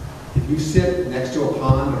 if you sit next to a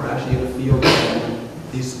pond or actually in a field,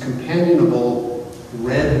 these companionable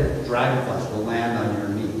red dragonflies will land on your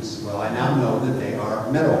knees. Well, I now know that they are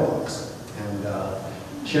meadowhawks.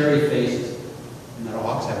 And cherry-faced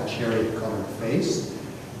meadowhawks have a cherry-colored face.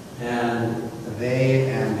 And they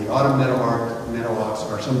and the autumn meadowhawks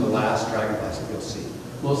are some of the last dragonflies that you'll see.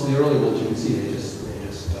 Most of the early ones you can see,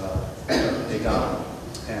 they die.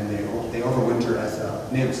 And they overwinter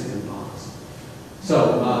as nymphs in ponds.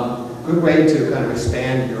 So, good way to kind of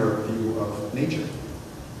expand your view of nature.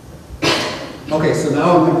 Okay, so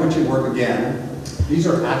now I'm going to put you to work again. These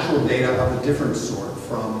are actual data of a different sort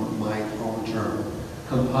from my own journal,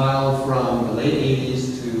 compiled from the late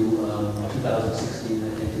 80s to 2016, I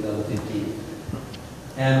think 2015.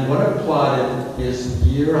 And what I've plotted is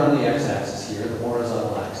year on the x-axis here, the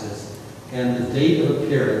horizontal axis, and the date of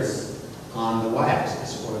appearance on the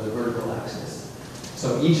y-axis, or the vertical axis.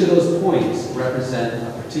 So each of those points represent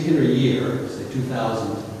a particular year, say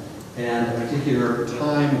 2000, and a particular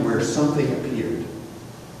time where something appeared.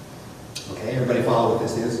 Okay, everybody follow what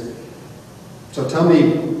this is? So tell me,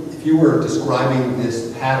 if you were describing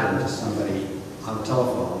this pattern to somebody on the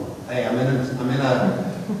telephone, hey, I'm in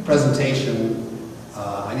a presentation,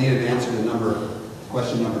 I need an answer to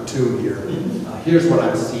question number 2 here. Here's what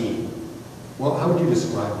I'm seeing. Well, how would you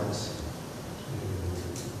describe this?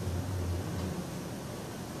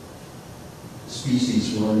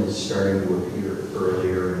 Species 1 is starting to appear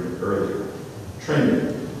earlier and earlier,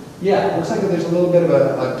 trending. Yeah, it looks like there's a little bit of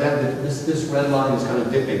a dent. This red line is kind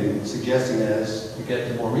of dipping, suggesting that as you get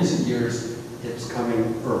to more recent years, it's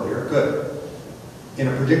coming earlier. Good. In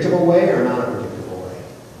a predictable way or not a predictable way?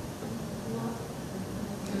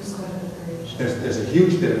 There's quite a bit of variation. There's a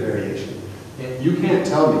huge bit of variation. You can't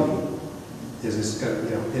tell me, is this going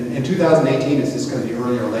to, in 2018, is this going to be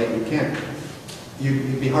early or late? You can't.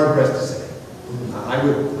 You'd be hard pressed to say. I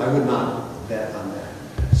would not bet on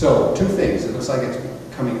that. So, two things. It looks like it's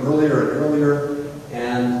coming earlier and earlier,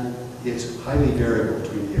 and it's highly variable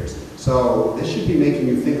between years. So this should be making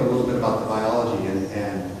you think a little bit about the biology and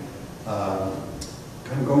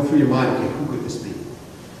kind of going through your mind, okay, who could this be?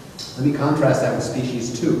 Let me contrast that with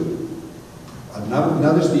species 2.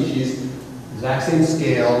 Another species, exact same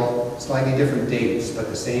scale, slightly different dates, but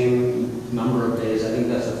the same number of days. I think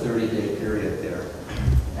that's a 30-day period there.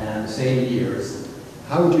 And the same years.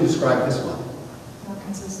 How would you describe this one? More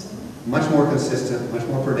consistent. Much more consistent, much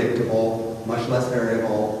more predictable, much less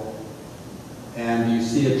variable. And do you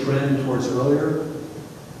see a trend towards earlier?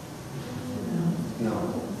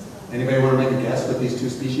 No. Anybody want to make a guess what these two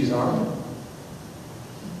species are?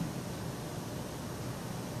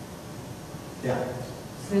 Yeah.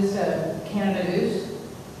 Is this Canada goose?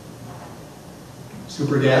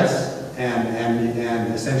 Super guess,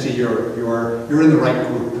 and essentially you're in the right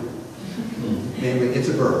group. Namely, it's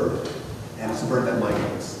a bird, and it's a bird that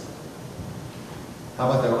migrates. How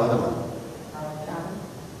about the other one? Robin.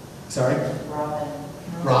 Sorry? Robin.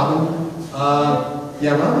 Robin?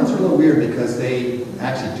 Yeah, robins are a little weird because they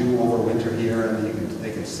actually do overwinter here, and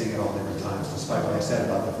they can sing at all different times, despite what I said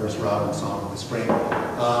about the first robin song of the spring.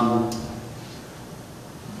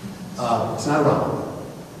 It's not a robin.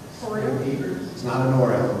 It's not an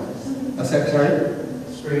oriole. Sorry?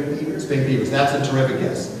 Spring beavers. Spring beavers. That's a terrific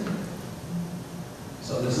guess.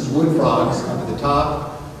 So this is wood frogs up at the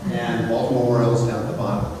top and Baltimore orioles down at the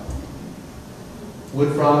bottom.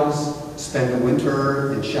 Wood frogs spend the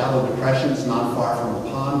winter in shallow depressions not far from a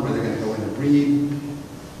pond where they're going to go in and breed.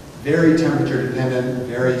 Very temperature dependent,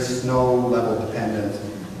 very snow level dependent.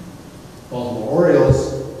 Baltimore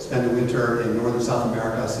orioles spend the winter in northern South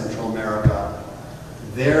America, Central America.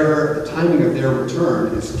 The timing of their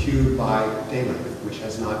return is cued by day length, which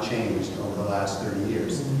has not changed over the last 30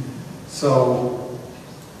 years. So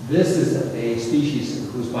this is a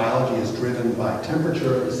species whose biology is driven by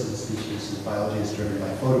temperature. This is a species whose biology is driven by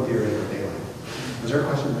photoperiod or day length. Was there a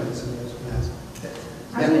question about this?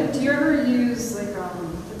 Do you ever use like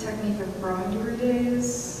the technique of growing degree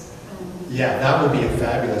days? Yeah, that would be a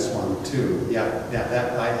fabulous one too. Yeah,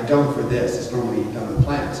 that I don't for this. It's normally done with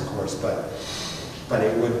plants, of course, but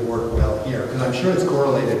it would work well here because I'm sure it's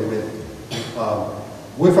correlated with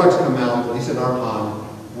wood frogs come out, at least in our pond,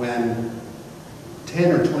 when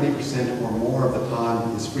 10 or 20% or more of the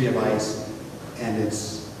pond is free of ice and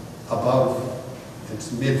it's above,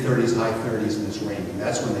 it's mid-30s, high 30s, and it's raining.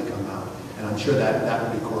 That's when they come out. And I'm sure that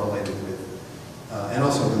would be correlated with, and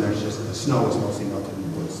also when there's just, the snow is mostly melted in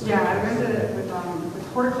the woods. So. Yeah, I learned it with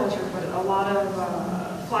horticulture, but a lot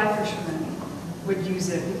of fly fishermen would use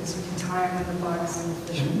it because we can time when the bugs and the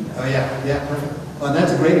fish. Oh yeah, perfect. Well, and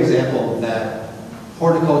that's a great example that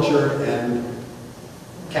horticulture and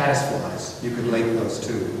caddis flies, you could link those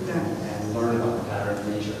two and learn about the pattern of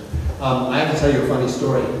nature. I have to tell you a funny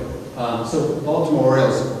story. So Baltimore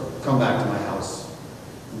orioles come back to my house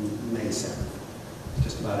May 7th,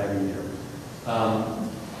 just about every year.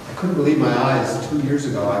 I couldn't believe my eyes. 2 years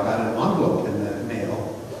ago, I got an envelope in the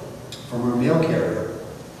mail from a mail carrier.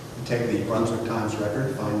 You take the Brunswick Times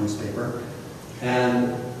Record, fine newspaper,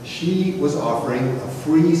 and she was offering a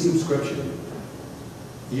free subscription,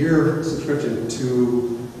 year subscription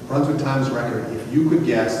to Brunswick Times Record if you could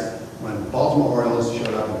guess when Baltimore orioles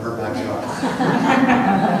showed up in her backyard.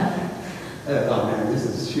 I thought, man, this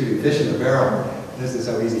is shooting fish in a barrel. This is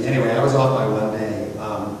so easy. Anyway, I was off by one day.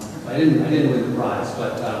 I didn't win the prize,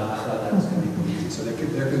 but I thought that was going to be pretty easy. So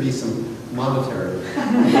there could be some monetary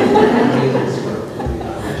reasons for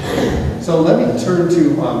So let me turn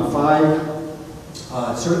to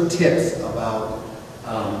 5 certain tips about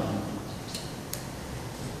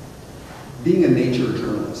being a nature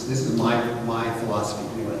journalist. This is my philosophy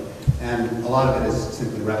anyway, and a lot of it is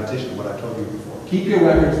simply repetition of what I've told you before. Keep your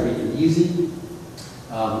records brief and easy.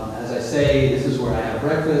 As I say, this is where I have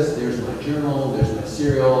breakfast, there's my journal, there's my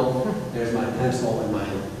cereal, there's my pencil, and I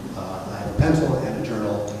have a pencil and a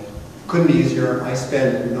journal. Couldn't be easier. I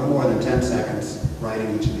spend no more than 10 seconds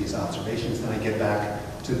writing each of these observations, then I get back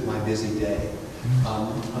to my busy day.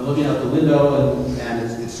 I'm looking out the window,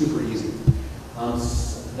 and it's super easy.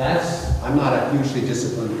 I'm not a hugely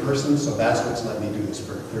disciplined person, so that's what's let me do this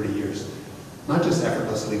for 30 years. Not just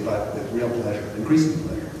effortlessly, but with real pleasure, increasing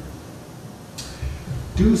pleasure.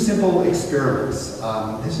 do simple experiments.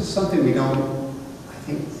 This is something we don't, I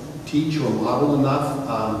think, teach or model enough.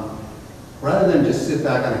 Rather than just sit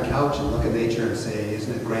back on a couch and look at nature and say,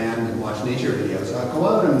 isn't it grand, and watch nature videos, go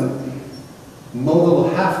out and mow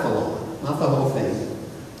half the lawn, not the whole thing,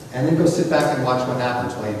 and then go sit back and watch what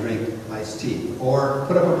happens while you drink iced tea. Or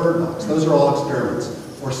put up a bird box. Those are all experiments.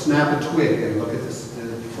 Or snap a twig and look at the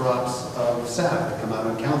drops of sap that come out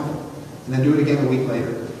and count them. And then do it again a week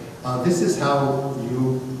later. This is how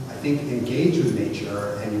you, I think, engage with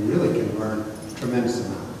nature, and you really can learn a tremendous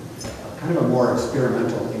amount. Kind of a more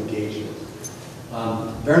experimental engagement.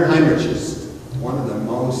 Baron Heinrich is one of the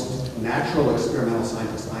most natural experimental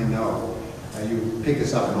scientists I know. You pick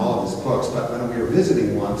this up in all of his books, but when we were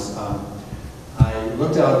visiting once, I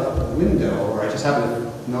looked out the window, or I just happened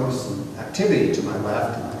to notice some activity to my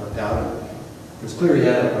left, and I looked out, and it was clear he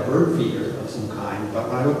had a bird feeder of some kind, but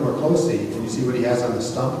when I looked more closely, can you see what he has on the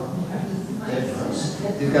stump?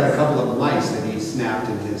 He's got a couple of mice that he snapped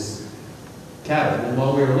in his cabin, and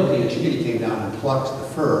while we were looking, a chickadee came down and plucked the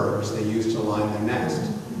fur, which they used to line their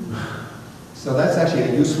nest. So that's actually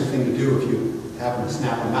a useful thing to do if you happen to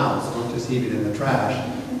snap a mouse. Don't just heave it in the trash.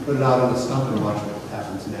 Put it out on the stump and watch what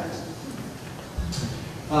happens next.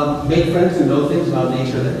 Make friends who know things about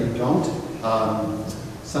nature that you don't.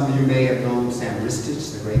 Some of you may have known Sam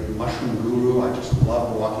Ristich, the great mushroom guru. I just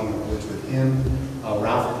love walking in the woods with him.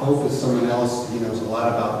 Ralph Pope is someone else. He knows a lot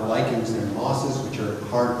about lichens and mosses, which are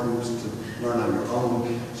hard groups to learn on your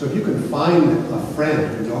own. So if you can find a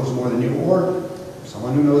friend who knows more than you, or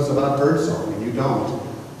someone who knows about birdsong and you don't,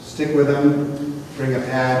 stick with them, bring a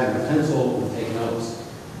pad and a pencil and take notes.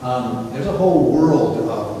 There's a whole world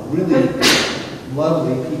of really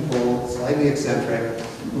lovely people, slightly eccentric,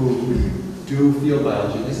 who do field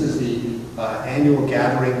biology. This is the annual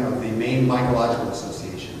gathering of the Maine Mycological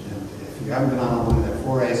Association. And if you haven't been on one of their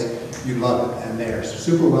forays, you'd love it. And they're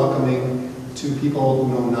super welcoming to people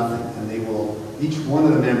who know nothing. And they will, each one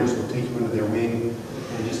of the members will take you under their wing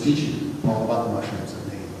and just teach you all about the mushrooms of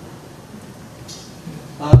Maine.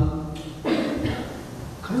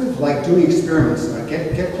 Kind of like doing experiments.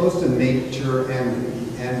 Get close to nature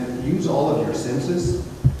and use all of your senses.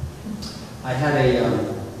 I had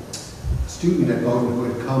a student at Bowdoin who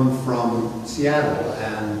had come from Seattle,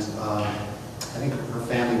 and I think her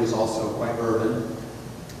family was also quite urban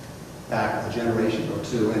back a generation or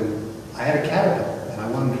two, and I had a caterpillar, and I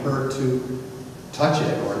wanted her to touch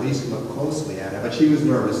it, or at least look closely at it, but she was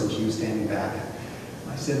nervous and she was standing back.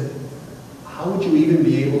 I said, how would you even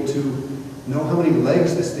be able to know how many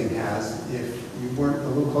legs this thing has if you weren't a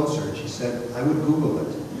little closer? And she said, I would Google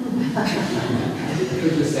it.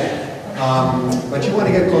 Good to say. But you want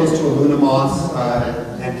to get close to a Luna moth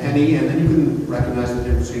antennae, and then you can recognize the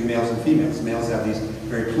difference between males and females. Males have these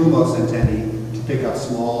very plumose antennae to pick up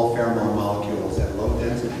small pheromone molecules at low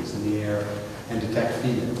densities in the air and detect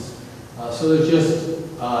females. So there's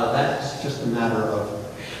just, that's just a matter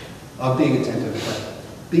of being attentive,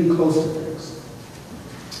 but being close to things.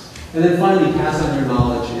 And then finally, pass on your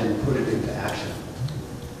knowledge and put it into action.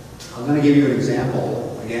 I'm going to give you an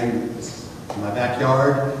example. Again, this is in my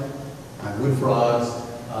backyard. I have wood frogs.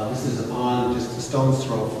 This is a pond just a stone's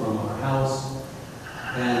throw from our house.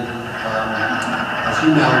 And as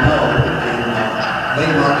you now know, in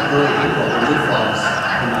late March, early April, the wood frogs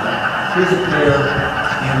come out. Here's a pair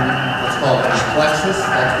in what's called a plexus.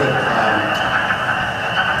 That's what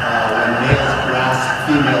when males grasp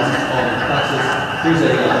females, it's called a plexus. Here's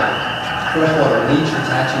a freshwater leech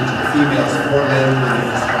attaching to the female's forelimb when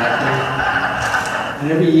they're distracted.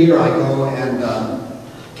 And every year I go and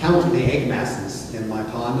count the egg masses in my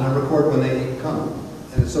pond, and I record when they come.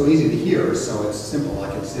 And it's so easy to hear, so it's simple. I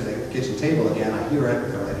can sit at the kitchen table again, I hear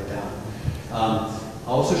it, I write it down. I'll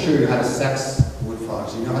also show you how to sex wood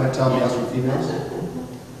frogs. You know how to tell males from females?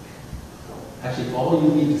 Actually, all you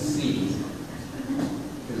need to see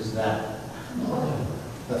is that.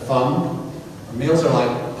 The thumb. Males are like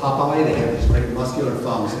Popeye, they have these great muscular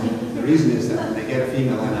thumbs, and the reason is that when they get a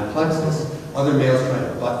female in that plexus, other males try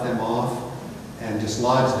to butt them off and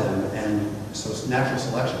dislodge them, and so natural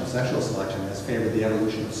selection, sexual selection, has favored the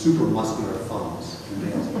evolution of super muscular thumbs in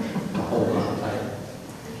males to hold on tight.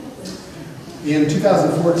 In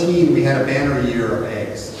 2014, we had a banner year of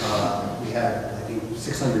eggs. We had, I think,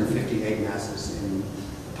 650 egg masses in the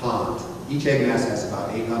pond. Each egg mass has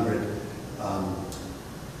about 800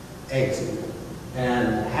 eggs in it.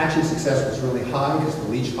 And hatching success was really high because the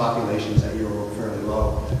leech populations that year were fairly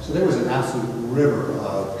low. So there was an absolute river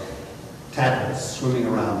of tadpoles swimming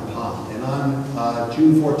around the pond. And on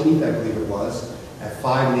June 14th, I believe it was, at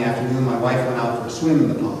 5 in the afternoon, my wife went out for a swim in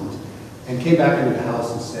the pond and came back into the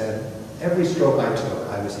house and said, every stroke I took,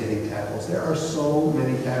 I was hitting tadpoles. There are so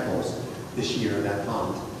many tadpoles this year in that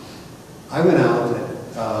pond. I went out at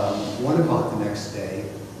 1 o'clock the next day,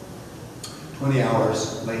 20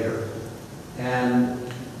 hours later, and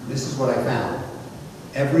this is what I found.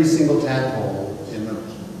 Every single tadpole in the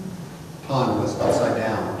pond was upside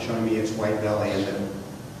down, showing me its white belly, and the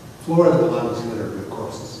floor of the pond was littered with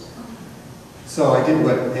corpses. So I did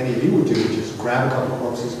what any of you would do, just grab a couple of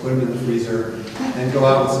corpses, put them in the freezer, and go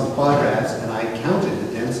out with some quadrats, and I counted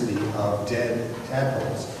the density of dead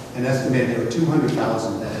tadpoles and estimated there were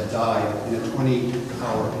 200,000 that had died in a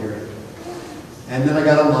 20-hour period. And then I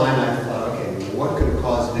got online and I thought, okay, what could have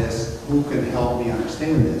caused this? Who can help me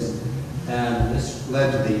understand this? And this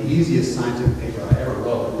led to the easiest scientific paper I ever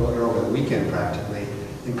wrote. I wrote it over the weekend practically,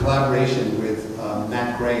 in collaboration with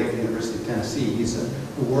Matt Gray at the University of Tennessee. He's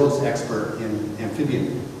the world's expert in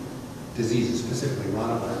amphibian diseases, specifically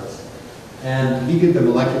rhinovirus. And he did the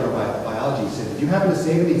molecular biology. He said, "Did you happen to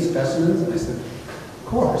save any specimens?" And I said, "Of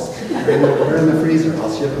course. They're in the freezer.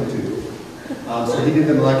 I'll ship them to you." So he did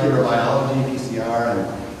the molecular biology, PCR,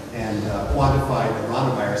 and quantified the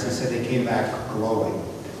rhinovirus. He said they came back glowing.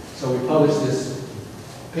 So we published this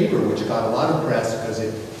paper, which got a lot of press because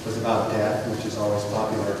it was about death, which is always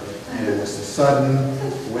popular, and it was sudden,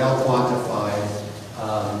 well quantified,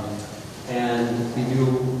 and we knew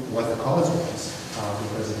what the cause was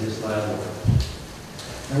because of his lab work.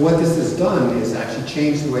 And what this has done is actually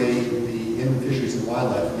changed the way the Inland Fisheries and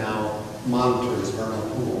Wildlife now monitors vernal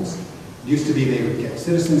pools. It used to be they would get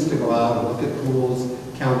citizens to go out and look at pools,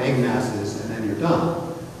 count egg masses, and then you're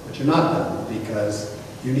done. But you're not done because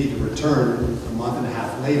you need to return a month and a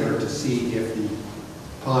half later to see if the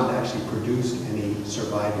pond actually produced any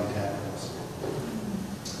surviving tadpoles.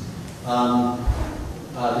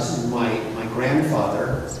 This is my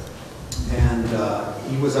grandfather, and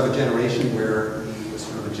he was of a generation where he was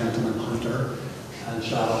sort of a gentleman hunter and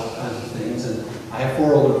shot all kinds of things. And I have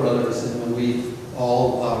 4 older brothers, and when we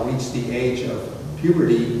all reached the age of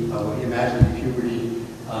puberty, what he imagined to be puberty,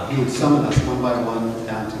 he would summon us one by one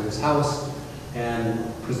down to his house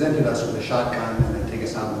and presented us with a shotgun and then take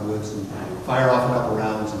us out in the woods and fire off a couple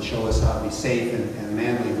rounds and show us how to be safe and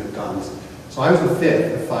manly with guns. So I was the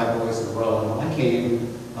 5th of 5 boys in a row, and when I came,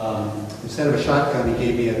 instead of a shotgun, he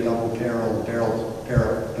gave me a double-barreled pair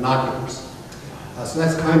of binoculars. So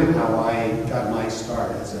that's kind of how I got my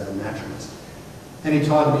start as a naturalist. And he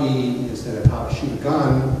taught me, instead of how to shoot a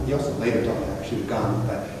gun, he also later taught me how to shoot a gun,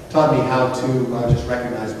 but taught me how to just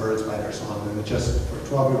recognize birds by their song. And it just, for a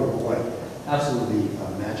 12-year-old boy, absolutely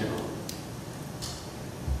magical.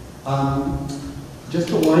 Just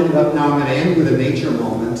to wind it up now, I'm going to end with a nature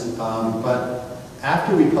moment, but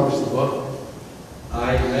after we published the book,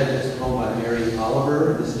 I read this poem by Mary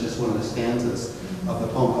Oliver. This is just one of the stanzas of the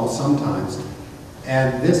poem called Sometimes.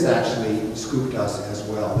 And this actually scooped us as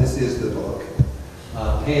well. This is the book.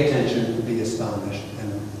 Pay attention, be astonished,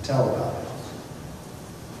 and tell about it.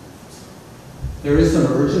 There is some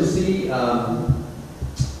urgency.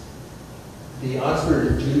 The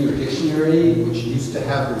Oxford Junior Dictionary, which used to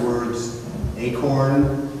have the words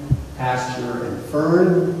acorn, pasture, and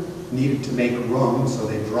fern, needed to make room, so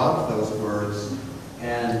they dropped those words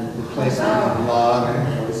and replaced them with blog and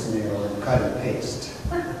voicemail and cut and paste.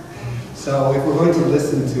 So if we're going to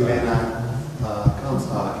listen to Anna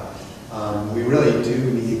Comstock, we really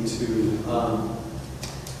do need to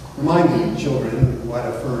remind children what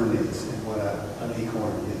a fern is and what an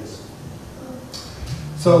acorn is.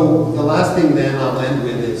 So the last thing then I'll end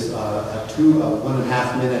with is a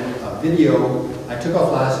 1.5 minute video I took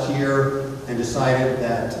off last year and decided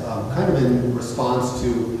that kind of in response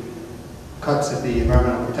to cuts at the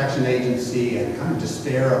Environmental Protection Agency and kind of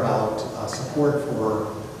despair about support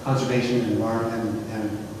for conservation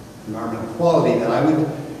and environmental quality, that I would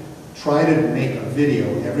try to make a video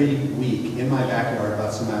every week in my backyard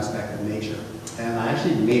about some aspect of nature. And I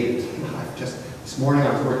actually made it. This morning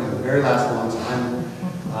I was working on the very last one, so I'm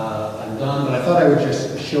done, but I thought I would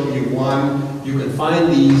just show you one. You can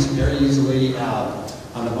find these very easily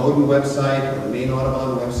on the Bowdoin website or the Maine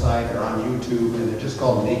Audubon website or on YouTube, and they're just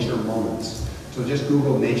called Nature Moments. So just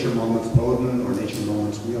Google Nature Moments Bowdoin or Nature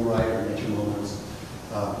Moments Wheeelwright or Nature Moments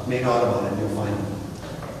Maine Audubon, and you'll find them.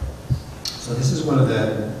 So this is one of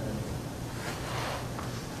the...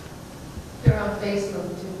 They're on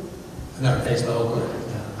Facebook too. They're on Facebook, oh good.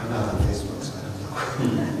 Yeah, I'm not on Facebook, so I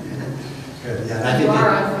don't know. Good, yeah. And I think You are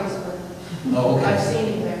on Facebook. Oh, okay. I've seen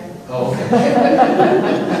you there. Oh, okay.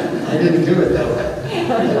 I didn't do it though.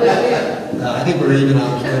 No, I think we're even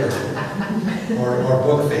on Twitter. Or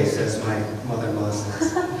Bookface, as my mother-in-law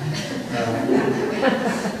says.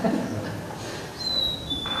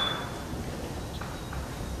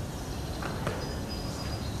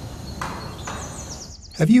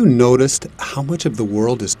 Have you noticed how much of the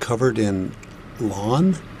world is covered in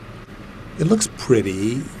lawn? It looks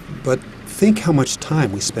pretty, but think how much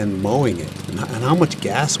time we spend mowing it and how much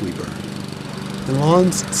gas we burn. And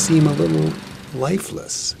lawns seem a little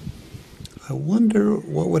lifeless. I wonder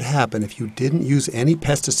what would happen if you didn't use any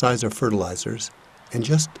pesticides or fertilizers and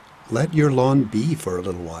just let your lawn be for a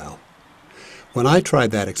little while. When I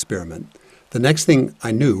tried that experiment, the next thing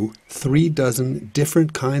I knew, 3 dozen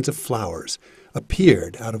different kinds of flowers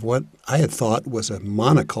appeared out of what I had thought was a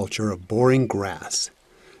monoculture of boring grass.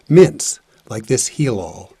 Mints, like this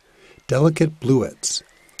heel-all, delicate bluets,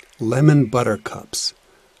 lemon buttercups,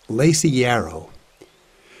 lacy yarrow.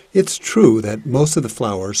 It's true that most of the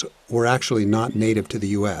flowers were actually not native to the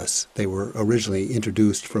U.S. They were originally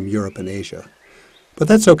introduced from Europe and Asia. But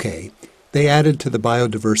that's okay. They added to the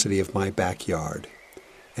biodiversity of my backyard.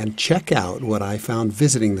 And check out what I found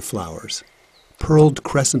visiting the flowers. Pearled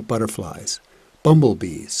crescent butterflies,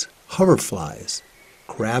 bumblebees, hoverflies,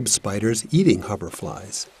 crab spiders eating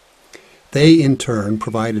hoverflies. They, in turn,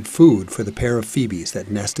 provided food for the pair of phoebes that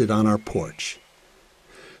nested on our porch.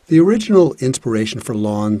 The original inspiration for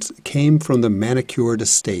lawns came from the manicured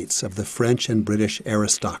estates of the French and British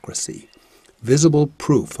aristocracy, visible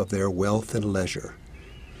proof of their wealth and leisure.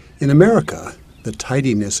 In America, the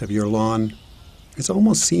tidiness of your lawn is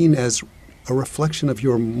almost seen as a reflection of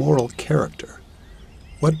your moral character.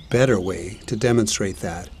 What better way to demonstrate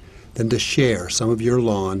that than to share some of your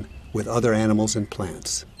lawn with other animals and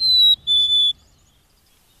plants?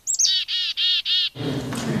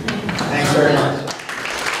 Thanks very much.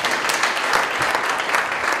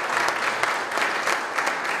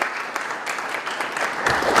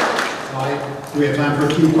 Do we have time for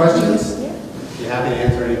a few questions? Yeah. Be happy to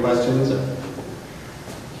answer any questions or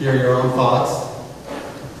hear your own thoughts.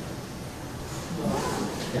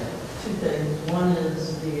 Yeah. 2 things. One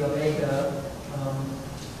is the Omega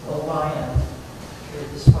Lion.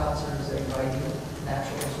 The sponsor is a writing,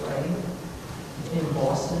 Naturalist Writing in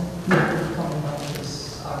Boston. Coming up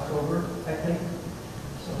this October, I think.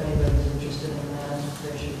 So if anybody's interested in that,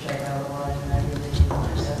 they should check out Lion magazine.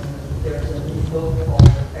 And there's a new book called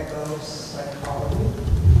Echo Psychology,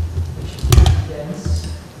 which is dense,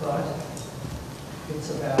 but it's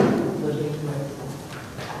about living with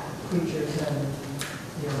creatures and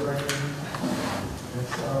your brain.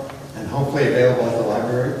 So, And hopefully available at the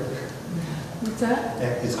library. what's that?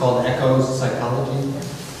 It's called Echoes Psychology.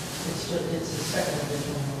 It's the second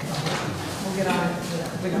edition. We'll get on it.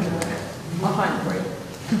 We don't know it. I'll find it for you.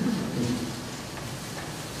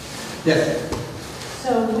 Yes. So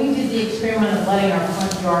we did the experiment of letting our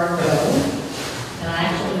front yard go, and I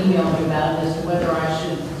actually emailed you about it as to whether I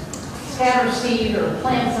should scatter seed or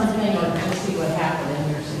plant something or just see what happened,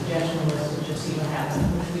 and your suggestion was to just see what happened,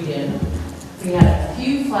 which we did. We had a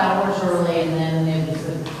few flowers early, and then it was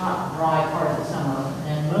the hot, dry part of the summer,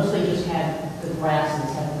 and mostly just had the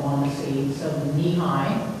grasses had gone to seed, so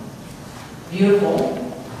knee-high, beautiful.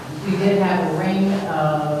 We did have a ring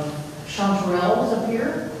of chanterelles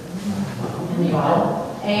appear in the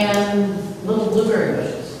yard, and little blueberry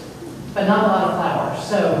bushes, but not a lot of flowers.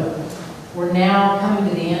 So we're now coming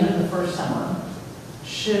to the end of the first summer.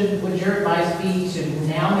 Would your advice be to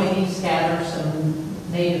now maybe scatter some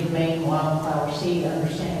native Maine wildflower seed,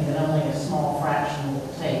 understanding that only a small fraction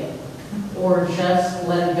will take, or just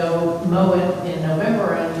let it go, mow it in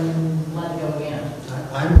November and let it go again?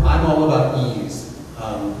 I'm all about ease.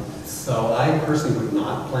 So I personally would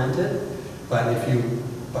not plant it, but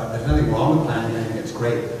there's nothing wrong with planting. I think it's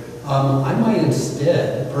great. I might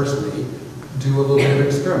instead, personally, do a little bit of an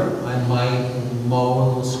experiment. I might mow a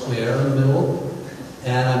little square in the middle,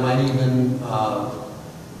 and I might even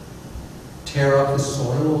tear up the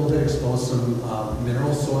soil a little bit, expose some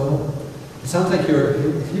mineral soil. It sounds like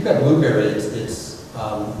if you've got blueberry, it's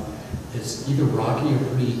either rocky or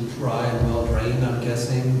pretty dry and well drained, I'm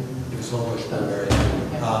guessing. If it's low bush blueberry.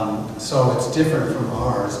 So it's different from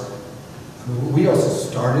ours. We also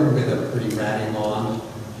started with a pretty ratty lawn,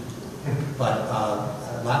 but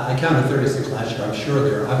I counted 36 last year. I'm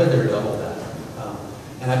sure I bet they're double that.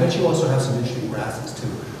 And I bet you also have some interesting grasses too.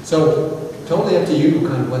 So totally up to you,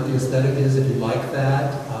 kind of what the aesthetic is, if you like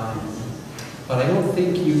that. But I don't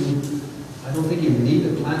think you need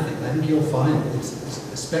to plant it. I think you'll find,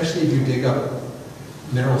 especially if you dig up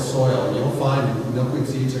mineral soil, you'll find milkweed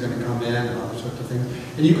seeds are going to come in and other sorts of things.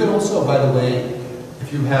 And you can also, by the way,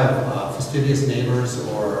 if you have fastidious neighbors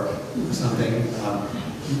or something,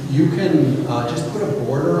 you can just put a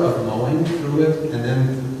border of mowing through it and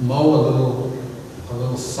then mow a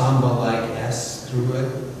little samba-like S through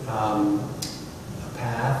it, a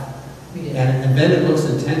path. And then it looks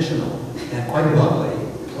intentional and quite lovely,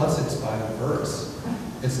 plus it's by the verse.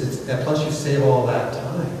 and plus you save all that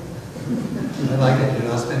time. I like it,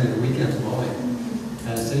 you're not spending your weekends mowing.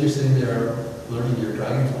 And instead you're sitting there learning your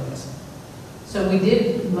dragonflies. So we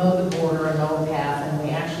did mow the border and mow a path, and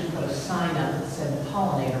we actually put a sign up that said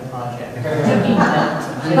pollinator project. Thinking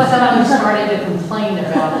that if someone started to complain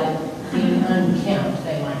about it being unkempt,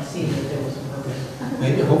 they might see that there was a purpose.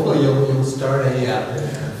 Maybe, hopefully you'll start a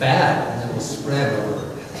fad and it will spread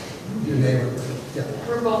over your neighborhood. Yeah.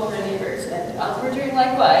 We're both our neighbors, and we're doing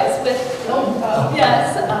likewise, but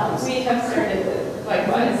yes, we have started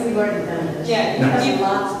likewise. We've already done it. Yeah, Nice. you have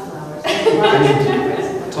Lots of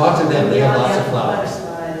flowers. Talk to them, they have lots of flowers.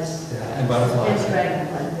 Butterflies. Yeah, and butterflies. And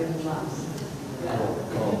dragonflies, there's lots.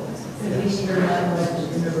 Cool. At least you're not like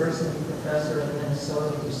the university professor in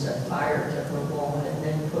Minnesota who set fire to her lawn and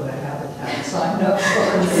then put a habitat sign up for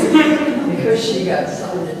her because she got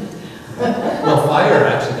cited. Well, fire,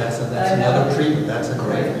 actually, that's another treatment, that's a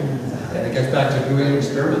great, and it gets back to doing an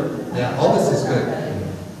experiment. Yeah, all this is good.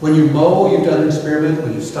 When you mow, you've done an experiment.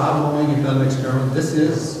 When you stop mowing, you've done an experiment. This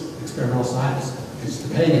is experimental science. It's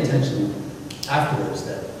the paying attention afterwards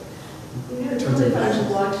that It's turns really into fun to vision.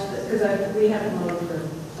 watch, because we haven't mowed for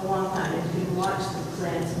a long time, and you can watch the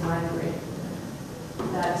plants migrate.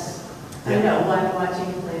 That's, I Yeah. know,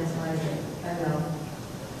 watching plants migrate, I know.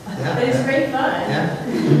 Yeah, But it's yeah. great fun. Yeah.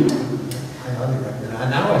 I highly recommend it. And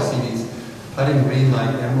now I see these putting green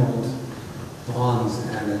like emerald lawns,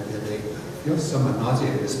 and they feel somewhat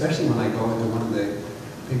nauseated, especially when I go into one of the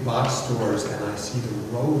big box stores and I see the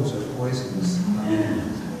rows of poisons.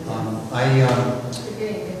 They're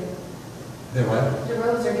getting bigger. They're what? The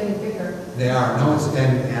roads are getting bigger. They are. No,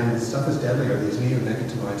 and the stuff is deadlier. These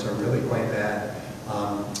neonicotinoids are really quite bad.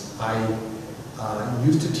 I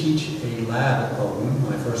used to teach a lab at Bowdoin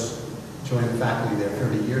when I first joined the faculty there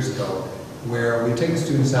 30 years ago, where we take the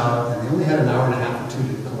students out, and they only had an hour and a half or two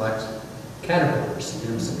to collect caterpillars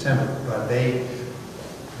in September. But the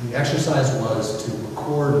exercise was to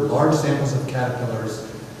record large samples of caterpillars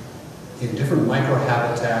in different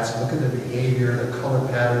microhabitats, look at their behavior, their color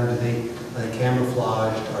pattern, are they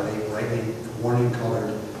camouflaged, are they brightly warning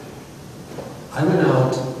colored. I went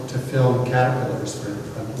out to film caterpillars for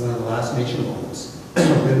one of the last nature moments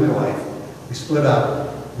with my wife. We split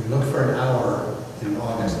up, we looked for an hour in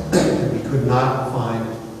August, and we could not find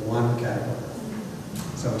one caterpillar.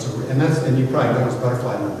 So it's and you probably notice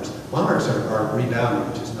butterfly numbers. Monarchs are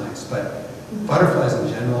rebounding, which is nice, but butterflies in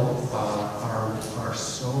general are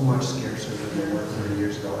so much scarcer than they were 30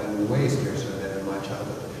 years ago, and way scarcer than in my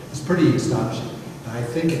childhood. It's pretty astonishing. And I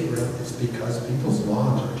think it's because people's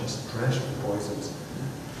lawns are just drenched with poisons.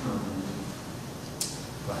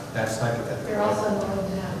 But that's hypothetical. They're also mowing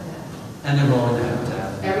to habitat. And they're mowing the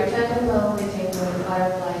habitat. Every time they mow, they take away the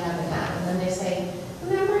firefly habitat, and then they say,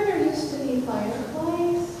 remember there used to be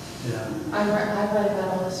fireflies? Yeah. I write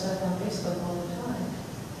about all this stuff on Facebook all the time.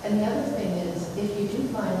 And the other thing is, if you do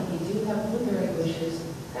find that you do have blueberry bushes,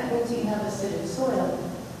 that means you have acidic soil.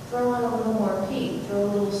 Throw on a little more peat, throw a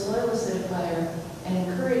little soil acidifier, and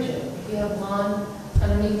encourage it. If you have lawn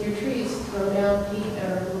underneath your trees, throw down peat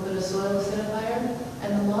or a little bit of soil acidifier,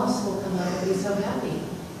 and the moss will come out and be so happy.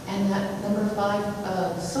 And that number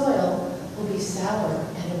 5 soil will be sour,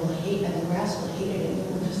 and it will hate, and the grass will hate it, and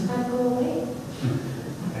it will just kind of go away.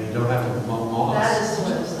 And you don't have to mow moss. That is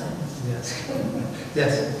soil science. Yes.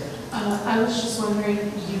 Yes. I was just wondering,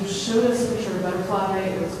 you showed us a picture of a butterfly,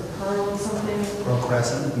 it was a pearl something? Pearl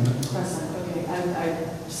crescent. Crescent, okay.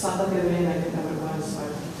 I saw that the other day and I didn't know what it was, so.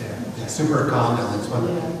 Yeah, super common. It's one.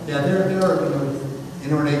 Yeah, there are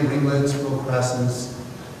inornate ringlets, pearl crescents.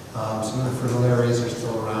 Some of the fritillarias are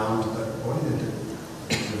still around, but boy,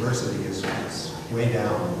 the diversity is way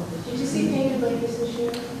down. Did you see painted ladies this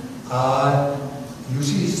year?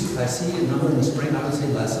 Usually I see a number in the spring. I would say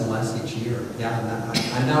less and less each year. Yeah, and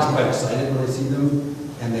I'm now quite excited when I see them.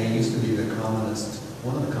 And they used to be the commonest,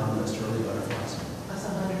 one of the commonest early butterflies. I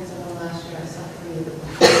saw hundreds of them last year. I saw 3 of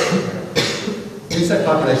them. Insect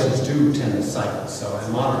populations do tend to cycle, so,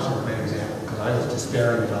 and monarchs are a great example, because I was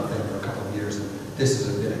despairing about them for a couple of years, and this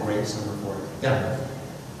has been a great summer for it. Yeah.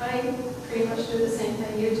 I pretty much do the same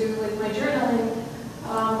thing you do with my journaling.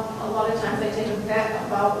 A lot of times I take a bet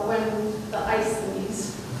about when the ice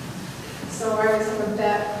leaves. So I always have a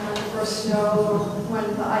bet on the first snow,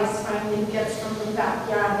 when the ice finally gets from the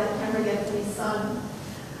backyard that never gets any sun.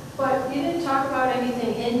 But you didn't talk about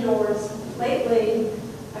anything indoors. Lately,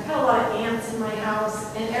 I've had a lot of ants in my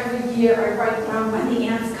house, and every year I write down when the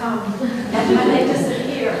ants come and when they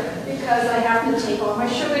disappear, because I have to take all my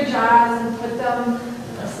sugar jars and put them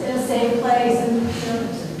in a safe place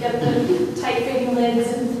and get the tight-fitting lids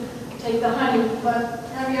and take the honey. But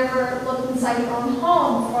have you ever looked inside your own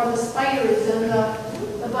home for the spiders and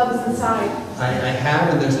the bugs inside. I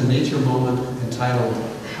have, and there's a nature moment entitled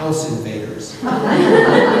House Invaders. So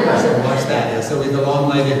watch that. Yeah. So the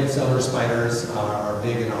long-legged cellar spiders are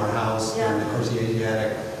big in our house, and of course the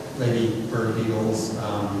Asiatic lady bird beetles,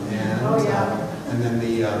 and then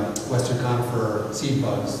the Western conifer seed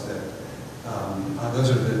bugs.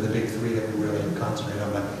 Those are the big three that we really concentrate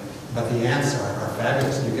on. But the ants are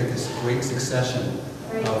fabulous. You get this great succession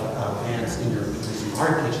of ants in your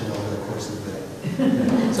art kitchen over the course of the day.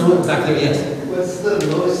 So back there, yes. What's the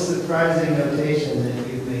most surprising notation that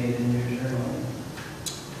you've made in your journal?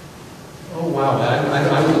 Oh wow,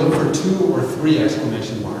 I would look for 2 or 3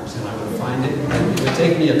 exclamation marks and I would find it. It would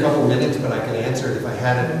take me a couple minutes, but I could answer it if I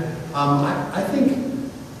had it. I think,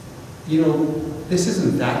 this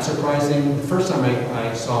isn't that surprising. The first time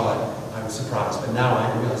I saw it, I was surprised, but now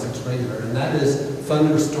I realize it's regular, and that is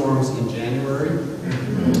thunderstorms in January.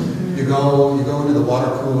 You go into the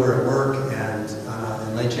water cooler at work, and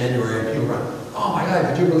in late January, and people are, oh my God,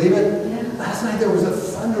 could you believe it? Yeah. Last night there was a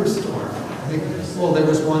thunderstorm. I think, well, there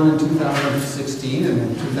was one in 2016,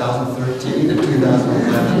 and 2013, and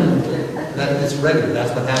 2011. It's regular.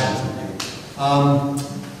 That's what happens to me.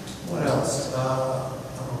 What else? Oh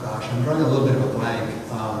gosh, I'm drawing a little bit of a blank.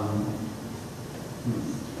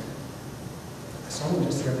 I saw one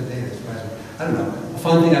just the other day that surprised me. I don't know. A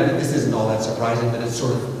fun thing, this isn't all that surprising, but it's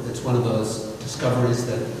one of those discoveries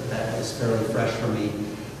that is fairly fresh for me.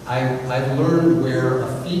 I've learned where a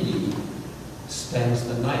phoebe spends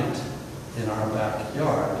the night in our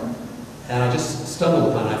backyard. And I just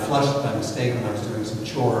stumbled upon it. I flushed by mistake when I was doing some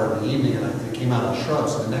chore in the evening, and it came out of the shrub.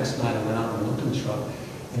 So the next night I went out and looked in the shrub,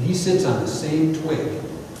 and he sits on the same twig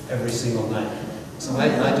every single night. So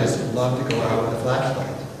I just love to go out with a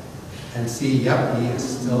flashlight and see, yep, he is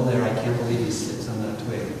still there. I can't believe he sits on that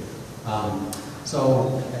twig.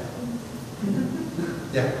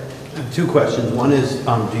 Yeah. I have 2 questions. One is,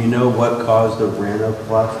 do you know what caused the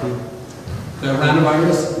rhinoplasty? The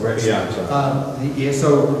rhinovirus? Yeah, I'm sorry.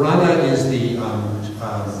 So rhina is the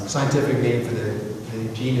scientific name for the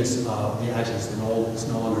genus of, actually it's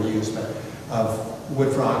no longer used, but of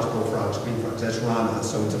wood frogs, bullfrogs, green frogs. That's rhina.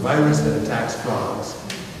 So it's a virus that attacks frogs.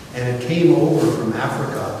 And it came over from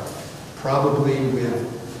Africa, probably with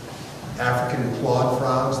African clawed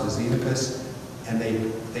frogs, the xenopus, and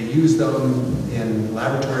they use them in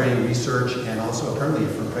laboratory research and also apparently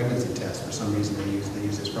for pregnancy tests. For some reason they use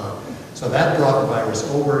this frog. So that brought the virus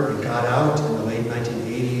over. It got out in the late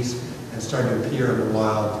 1980s and started to appear in the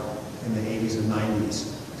wild in the 80s and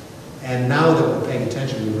 90s. And now that we're paying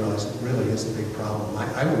attention, we realize it really is a big problem.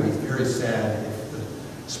 I would be very sad if the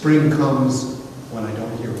spring comes when I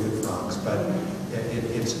don't hear wood frogs, but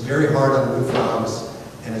it's very hard on wood frogs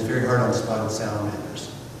and it's very hard on spotted salamanders.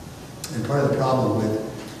 And part of the problem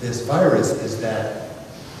with this virus is that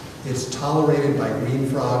it's tolerated by green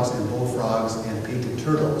frogs and bullfrogs and painted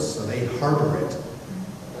turtles, so they harbor it.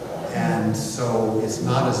 And so it's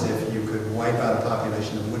not as if you could wipe out a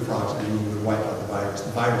population of wood frogs and then you would wipe out the virus.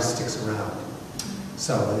 The virus sticks around.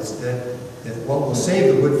 So what will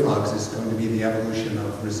save the wood frogs is going to be the evolution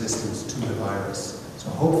of resistance to the virus. So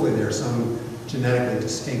hopefully there are some genetically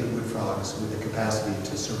distinct wood frogs with the capacity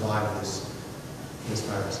to survive this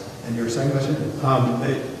virus. And your second question?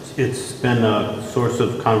 It's been a source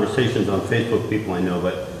of conversations on Facebook, people I know,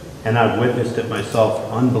 and I've witnessed it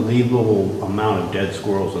myself, unbelievable amount of dead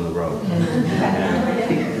squirrels on the road.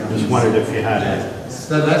 And just wondered if you had it.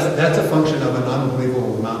 So that's a function of an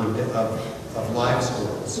unbelievable amount of live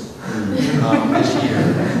squirrels this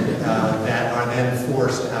year that are then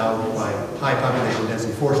forced out by high population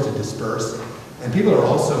density, forced to disperse. And people are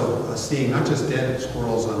also seeing not just dead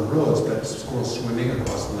squirrels on the roads, but squirrels swimming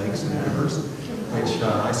across the lakes and rivers, which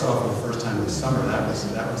I saw for the first time this summer. That was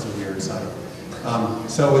a weird sight.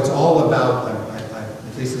 So it's all about,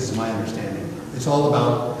 at least this is my understanding, it's all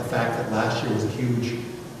about the fact that last year was a huge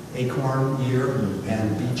acorn year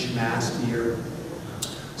and beech mast year.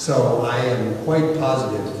 So I am quite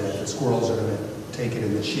positive that the squirrels are going to take it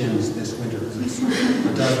in the shins this winter because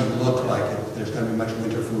it doesn't look like there's going to be much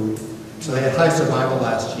winter food. So they had high survival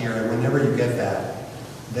last year, and whenever you get that,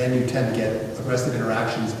 then you tend to get aggressive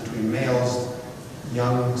interactions between males.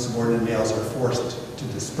 Young subordinate males are forced to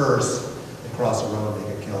disperse. They cross a road,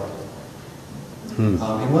 they get killed. In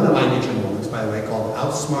one of my nature moments, by the way, called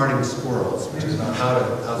Outsmarting Squirrels, which is about how to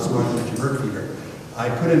outsmart them with your bird feeder, I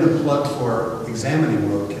put in a plug for examining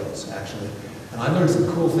roadkills, actually. And I learned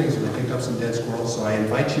some cool things when I picked up some dead squirrels, so I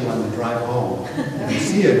invite you on the drive home and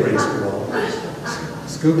see a gray squirrel.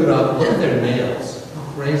 Scoop it up, look at their nails.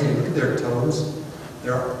 Crazy, look at their toes.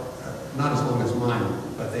 They're not as long as mine,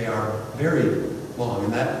 but they are very long,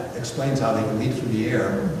 and that explains how they can leap through the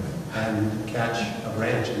air and catch a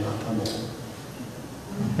branch and not tumble.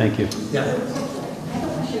 Thank you. Yeah. I have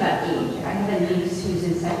a question about age. I have a niece who's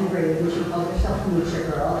in second grade and she calls herself a Moocher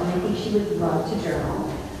Girl, and I think she would love to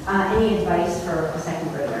journal. Any advice for a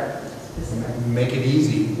second grader specifically? Make it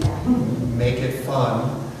easy, make it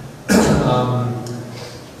fun,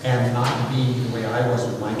 and not be the way I was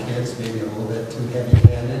with my kids, maybe a little bit too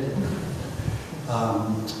heavy-handed.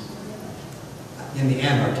 In the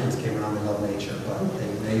end, our kids came around, they love nature, but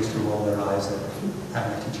they used to roll their eyes at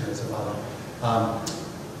having teachers about it.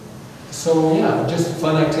 So yeah, just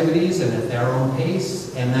fun activities and at their own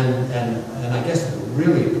pace, and then and I guess the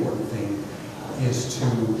really important thing is to,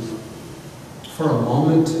 for a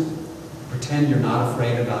moment, pretend you're not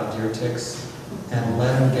afraid about deer ticks, and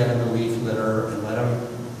let them get in the leaf litter, and let them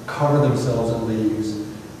cover themselves in leaves,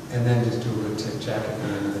 and then just do a good tick check at the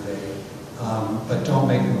end of the day. But don't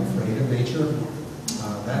make them afraid of nature.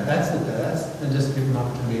 That's the best, and just give them an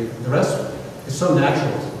opportunity. The rest is so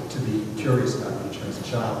natural to be curious about nature as a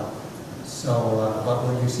child. So, but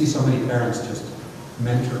when you see so many parents just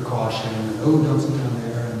mentor caution, and oh, don't sit down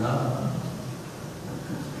there, and I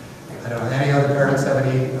don't know. Any other parents have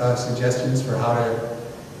any suggestions for how to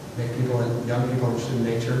make young people interested in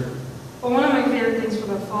nature? Well, one of my favorite things for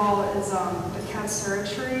the fall is the katsura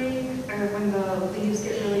tree. When the leaves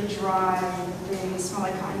get really dry, they smell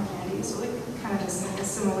like cotton candy. So like kind of just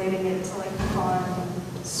assimilating it to like fun,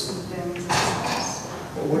 sweet things and stuff.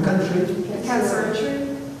 What kind of tree? The katsura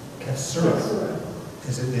tree. Katsura.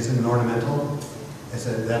 Is it an ornamental? I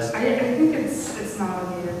think it's not a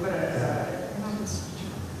native, but I don't know if it's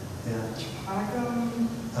japonicum.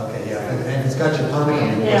 Okay, yeah, and it's got japonicum,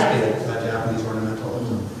 it must be a Japanese ornamental.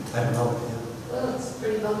 I don't know. Well, it's a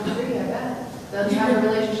pretty lovely tree, I bet. Doesn't have a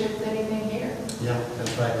relationship with anything here. Yeah,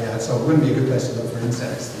 that's right. Yeah, so it wouldn't be a good place to look for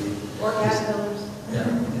insects. Or caterpillars. Yeah.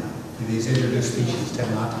 These introduced species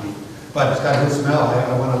tend not to be. But it's got a good smell.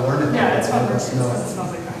 I want to learn it. Yeah, it's fun. It smell. It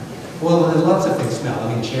smells like cotton candy. Well, there's lots of things smell.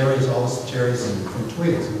 I mean, cherries, all the cherries from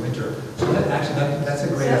twigs in winter. So that's a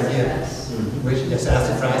great idea. Which, yes,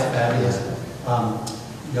 sassafras, fabulous.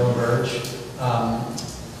 Yellow birch.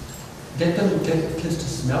 Get kids to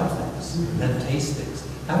smell things and taste things.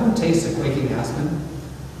 Have them taste a quaking aspen.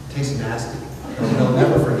 It tastes nasty. They'll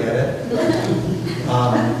never forget it.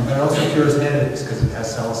 But it also cures headaches because it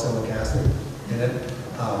has salicylic acid in it.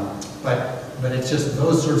 But it's just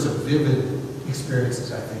those sorts of vivid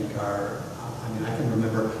experiences, I think, are. I mean, I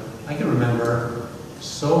can remember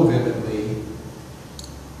so vividly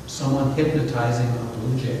someone hypnotizing a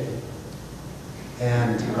blue jay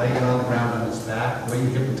and laying it on the ground on his back. The way you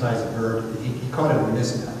hypnotize a bird, he caught it in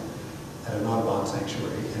Minnesota at an Audubon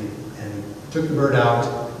sanctuary, and he took the bird out.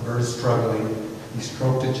 The bird is struggling. He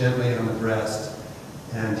stroked it gently on the breast,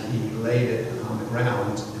 and he laid it on the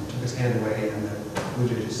ground and took his hand away, and the blue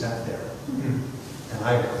jay just sat there. And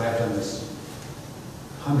I've done this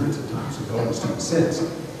hundreds of times with Golden students since,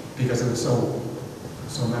 because it was so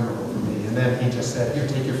memorable for me. And then he just said, "Here,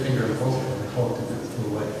 take your finger and poke it," and I poked it and it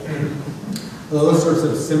flew away. Those sorts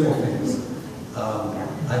of simple things,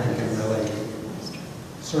 I think, can really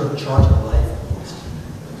sort of charge a life.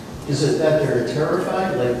 Is it that they're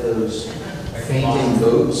terrified, like those fainting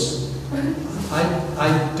goats?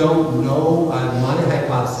 I don't know. My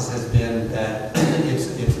hypothesis has been that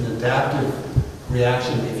it's an adaptive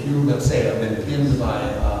reaction. If you, let's say, have been pinned by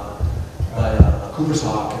a Cooper's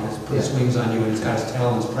hawk and it's put its wings on you and it's got its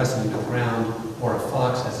talons pressing you to the ground, or a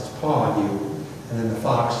fox has its paw on you, and then the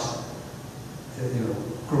fox,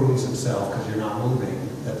 grooms himself because you're not moving,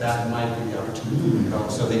 that might be the opportunity to go.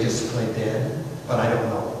 So they just play dead, but I don't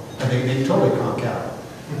know. But they totally conk out.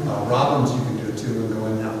 Robins, you can do it too, and go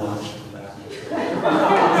in that lunch.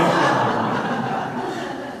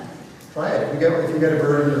 Try it. If you get a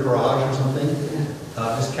bird in your garage or something,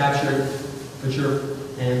 just capture it, put your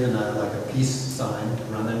hand in like a peace sign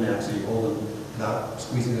around their neck so you hold them without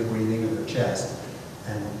squeezing the breathing of their chest,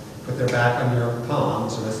 and put their back on your palm,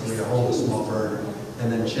 so that's the way to hold a small bird,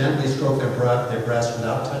 and then gently stroke their breast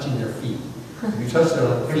without touching their feet. If you touch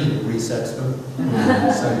their feet, it resets them.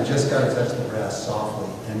 So you just got to touch the breast softly,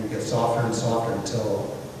 and you get softer and softer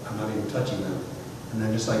until I'm not even touching them. And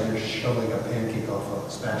then just like you're shoveling a pancake off a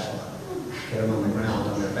spatula, get them on the ground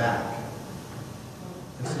on their back.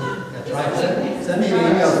 Try it. Send me an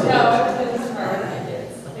email.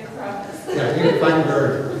 Yeah, you can find a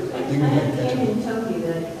bird. You can catch in it. Tokyo,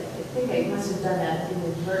 I think I must have done that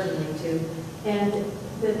inadvertently too. And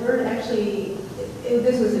the bird actually,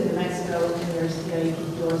 this was in New Mexico, and there's, you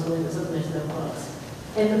keep doors and windows open, there's no bugs.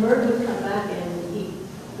 And the bird would come back and eat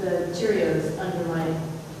the Cheerios under my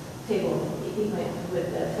table. Eat my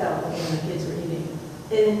with that fell when the kids were eating.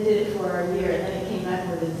 And it did it for a year, and then it came back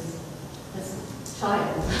with its as a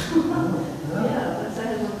child. Yeah, that's, I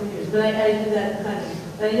had one for years. But I did that kind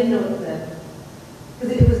of, but I didn't know that,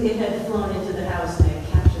 because it had flown into the house and I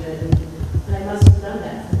captured it, and I must have done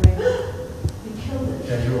that. I'm like, you killed it.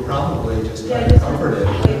 Yeah, you were probably just Yeah, trying to comfort it,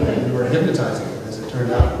 and you were hypnotizing it, as it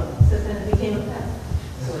turned out. So then it became a pet.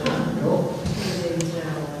 Cool.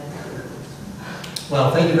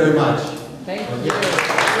 Well, thank you very much.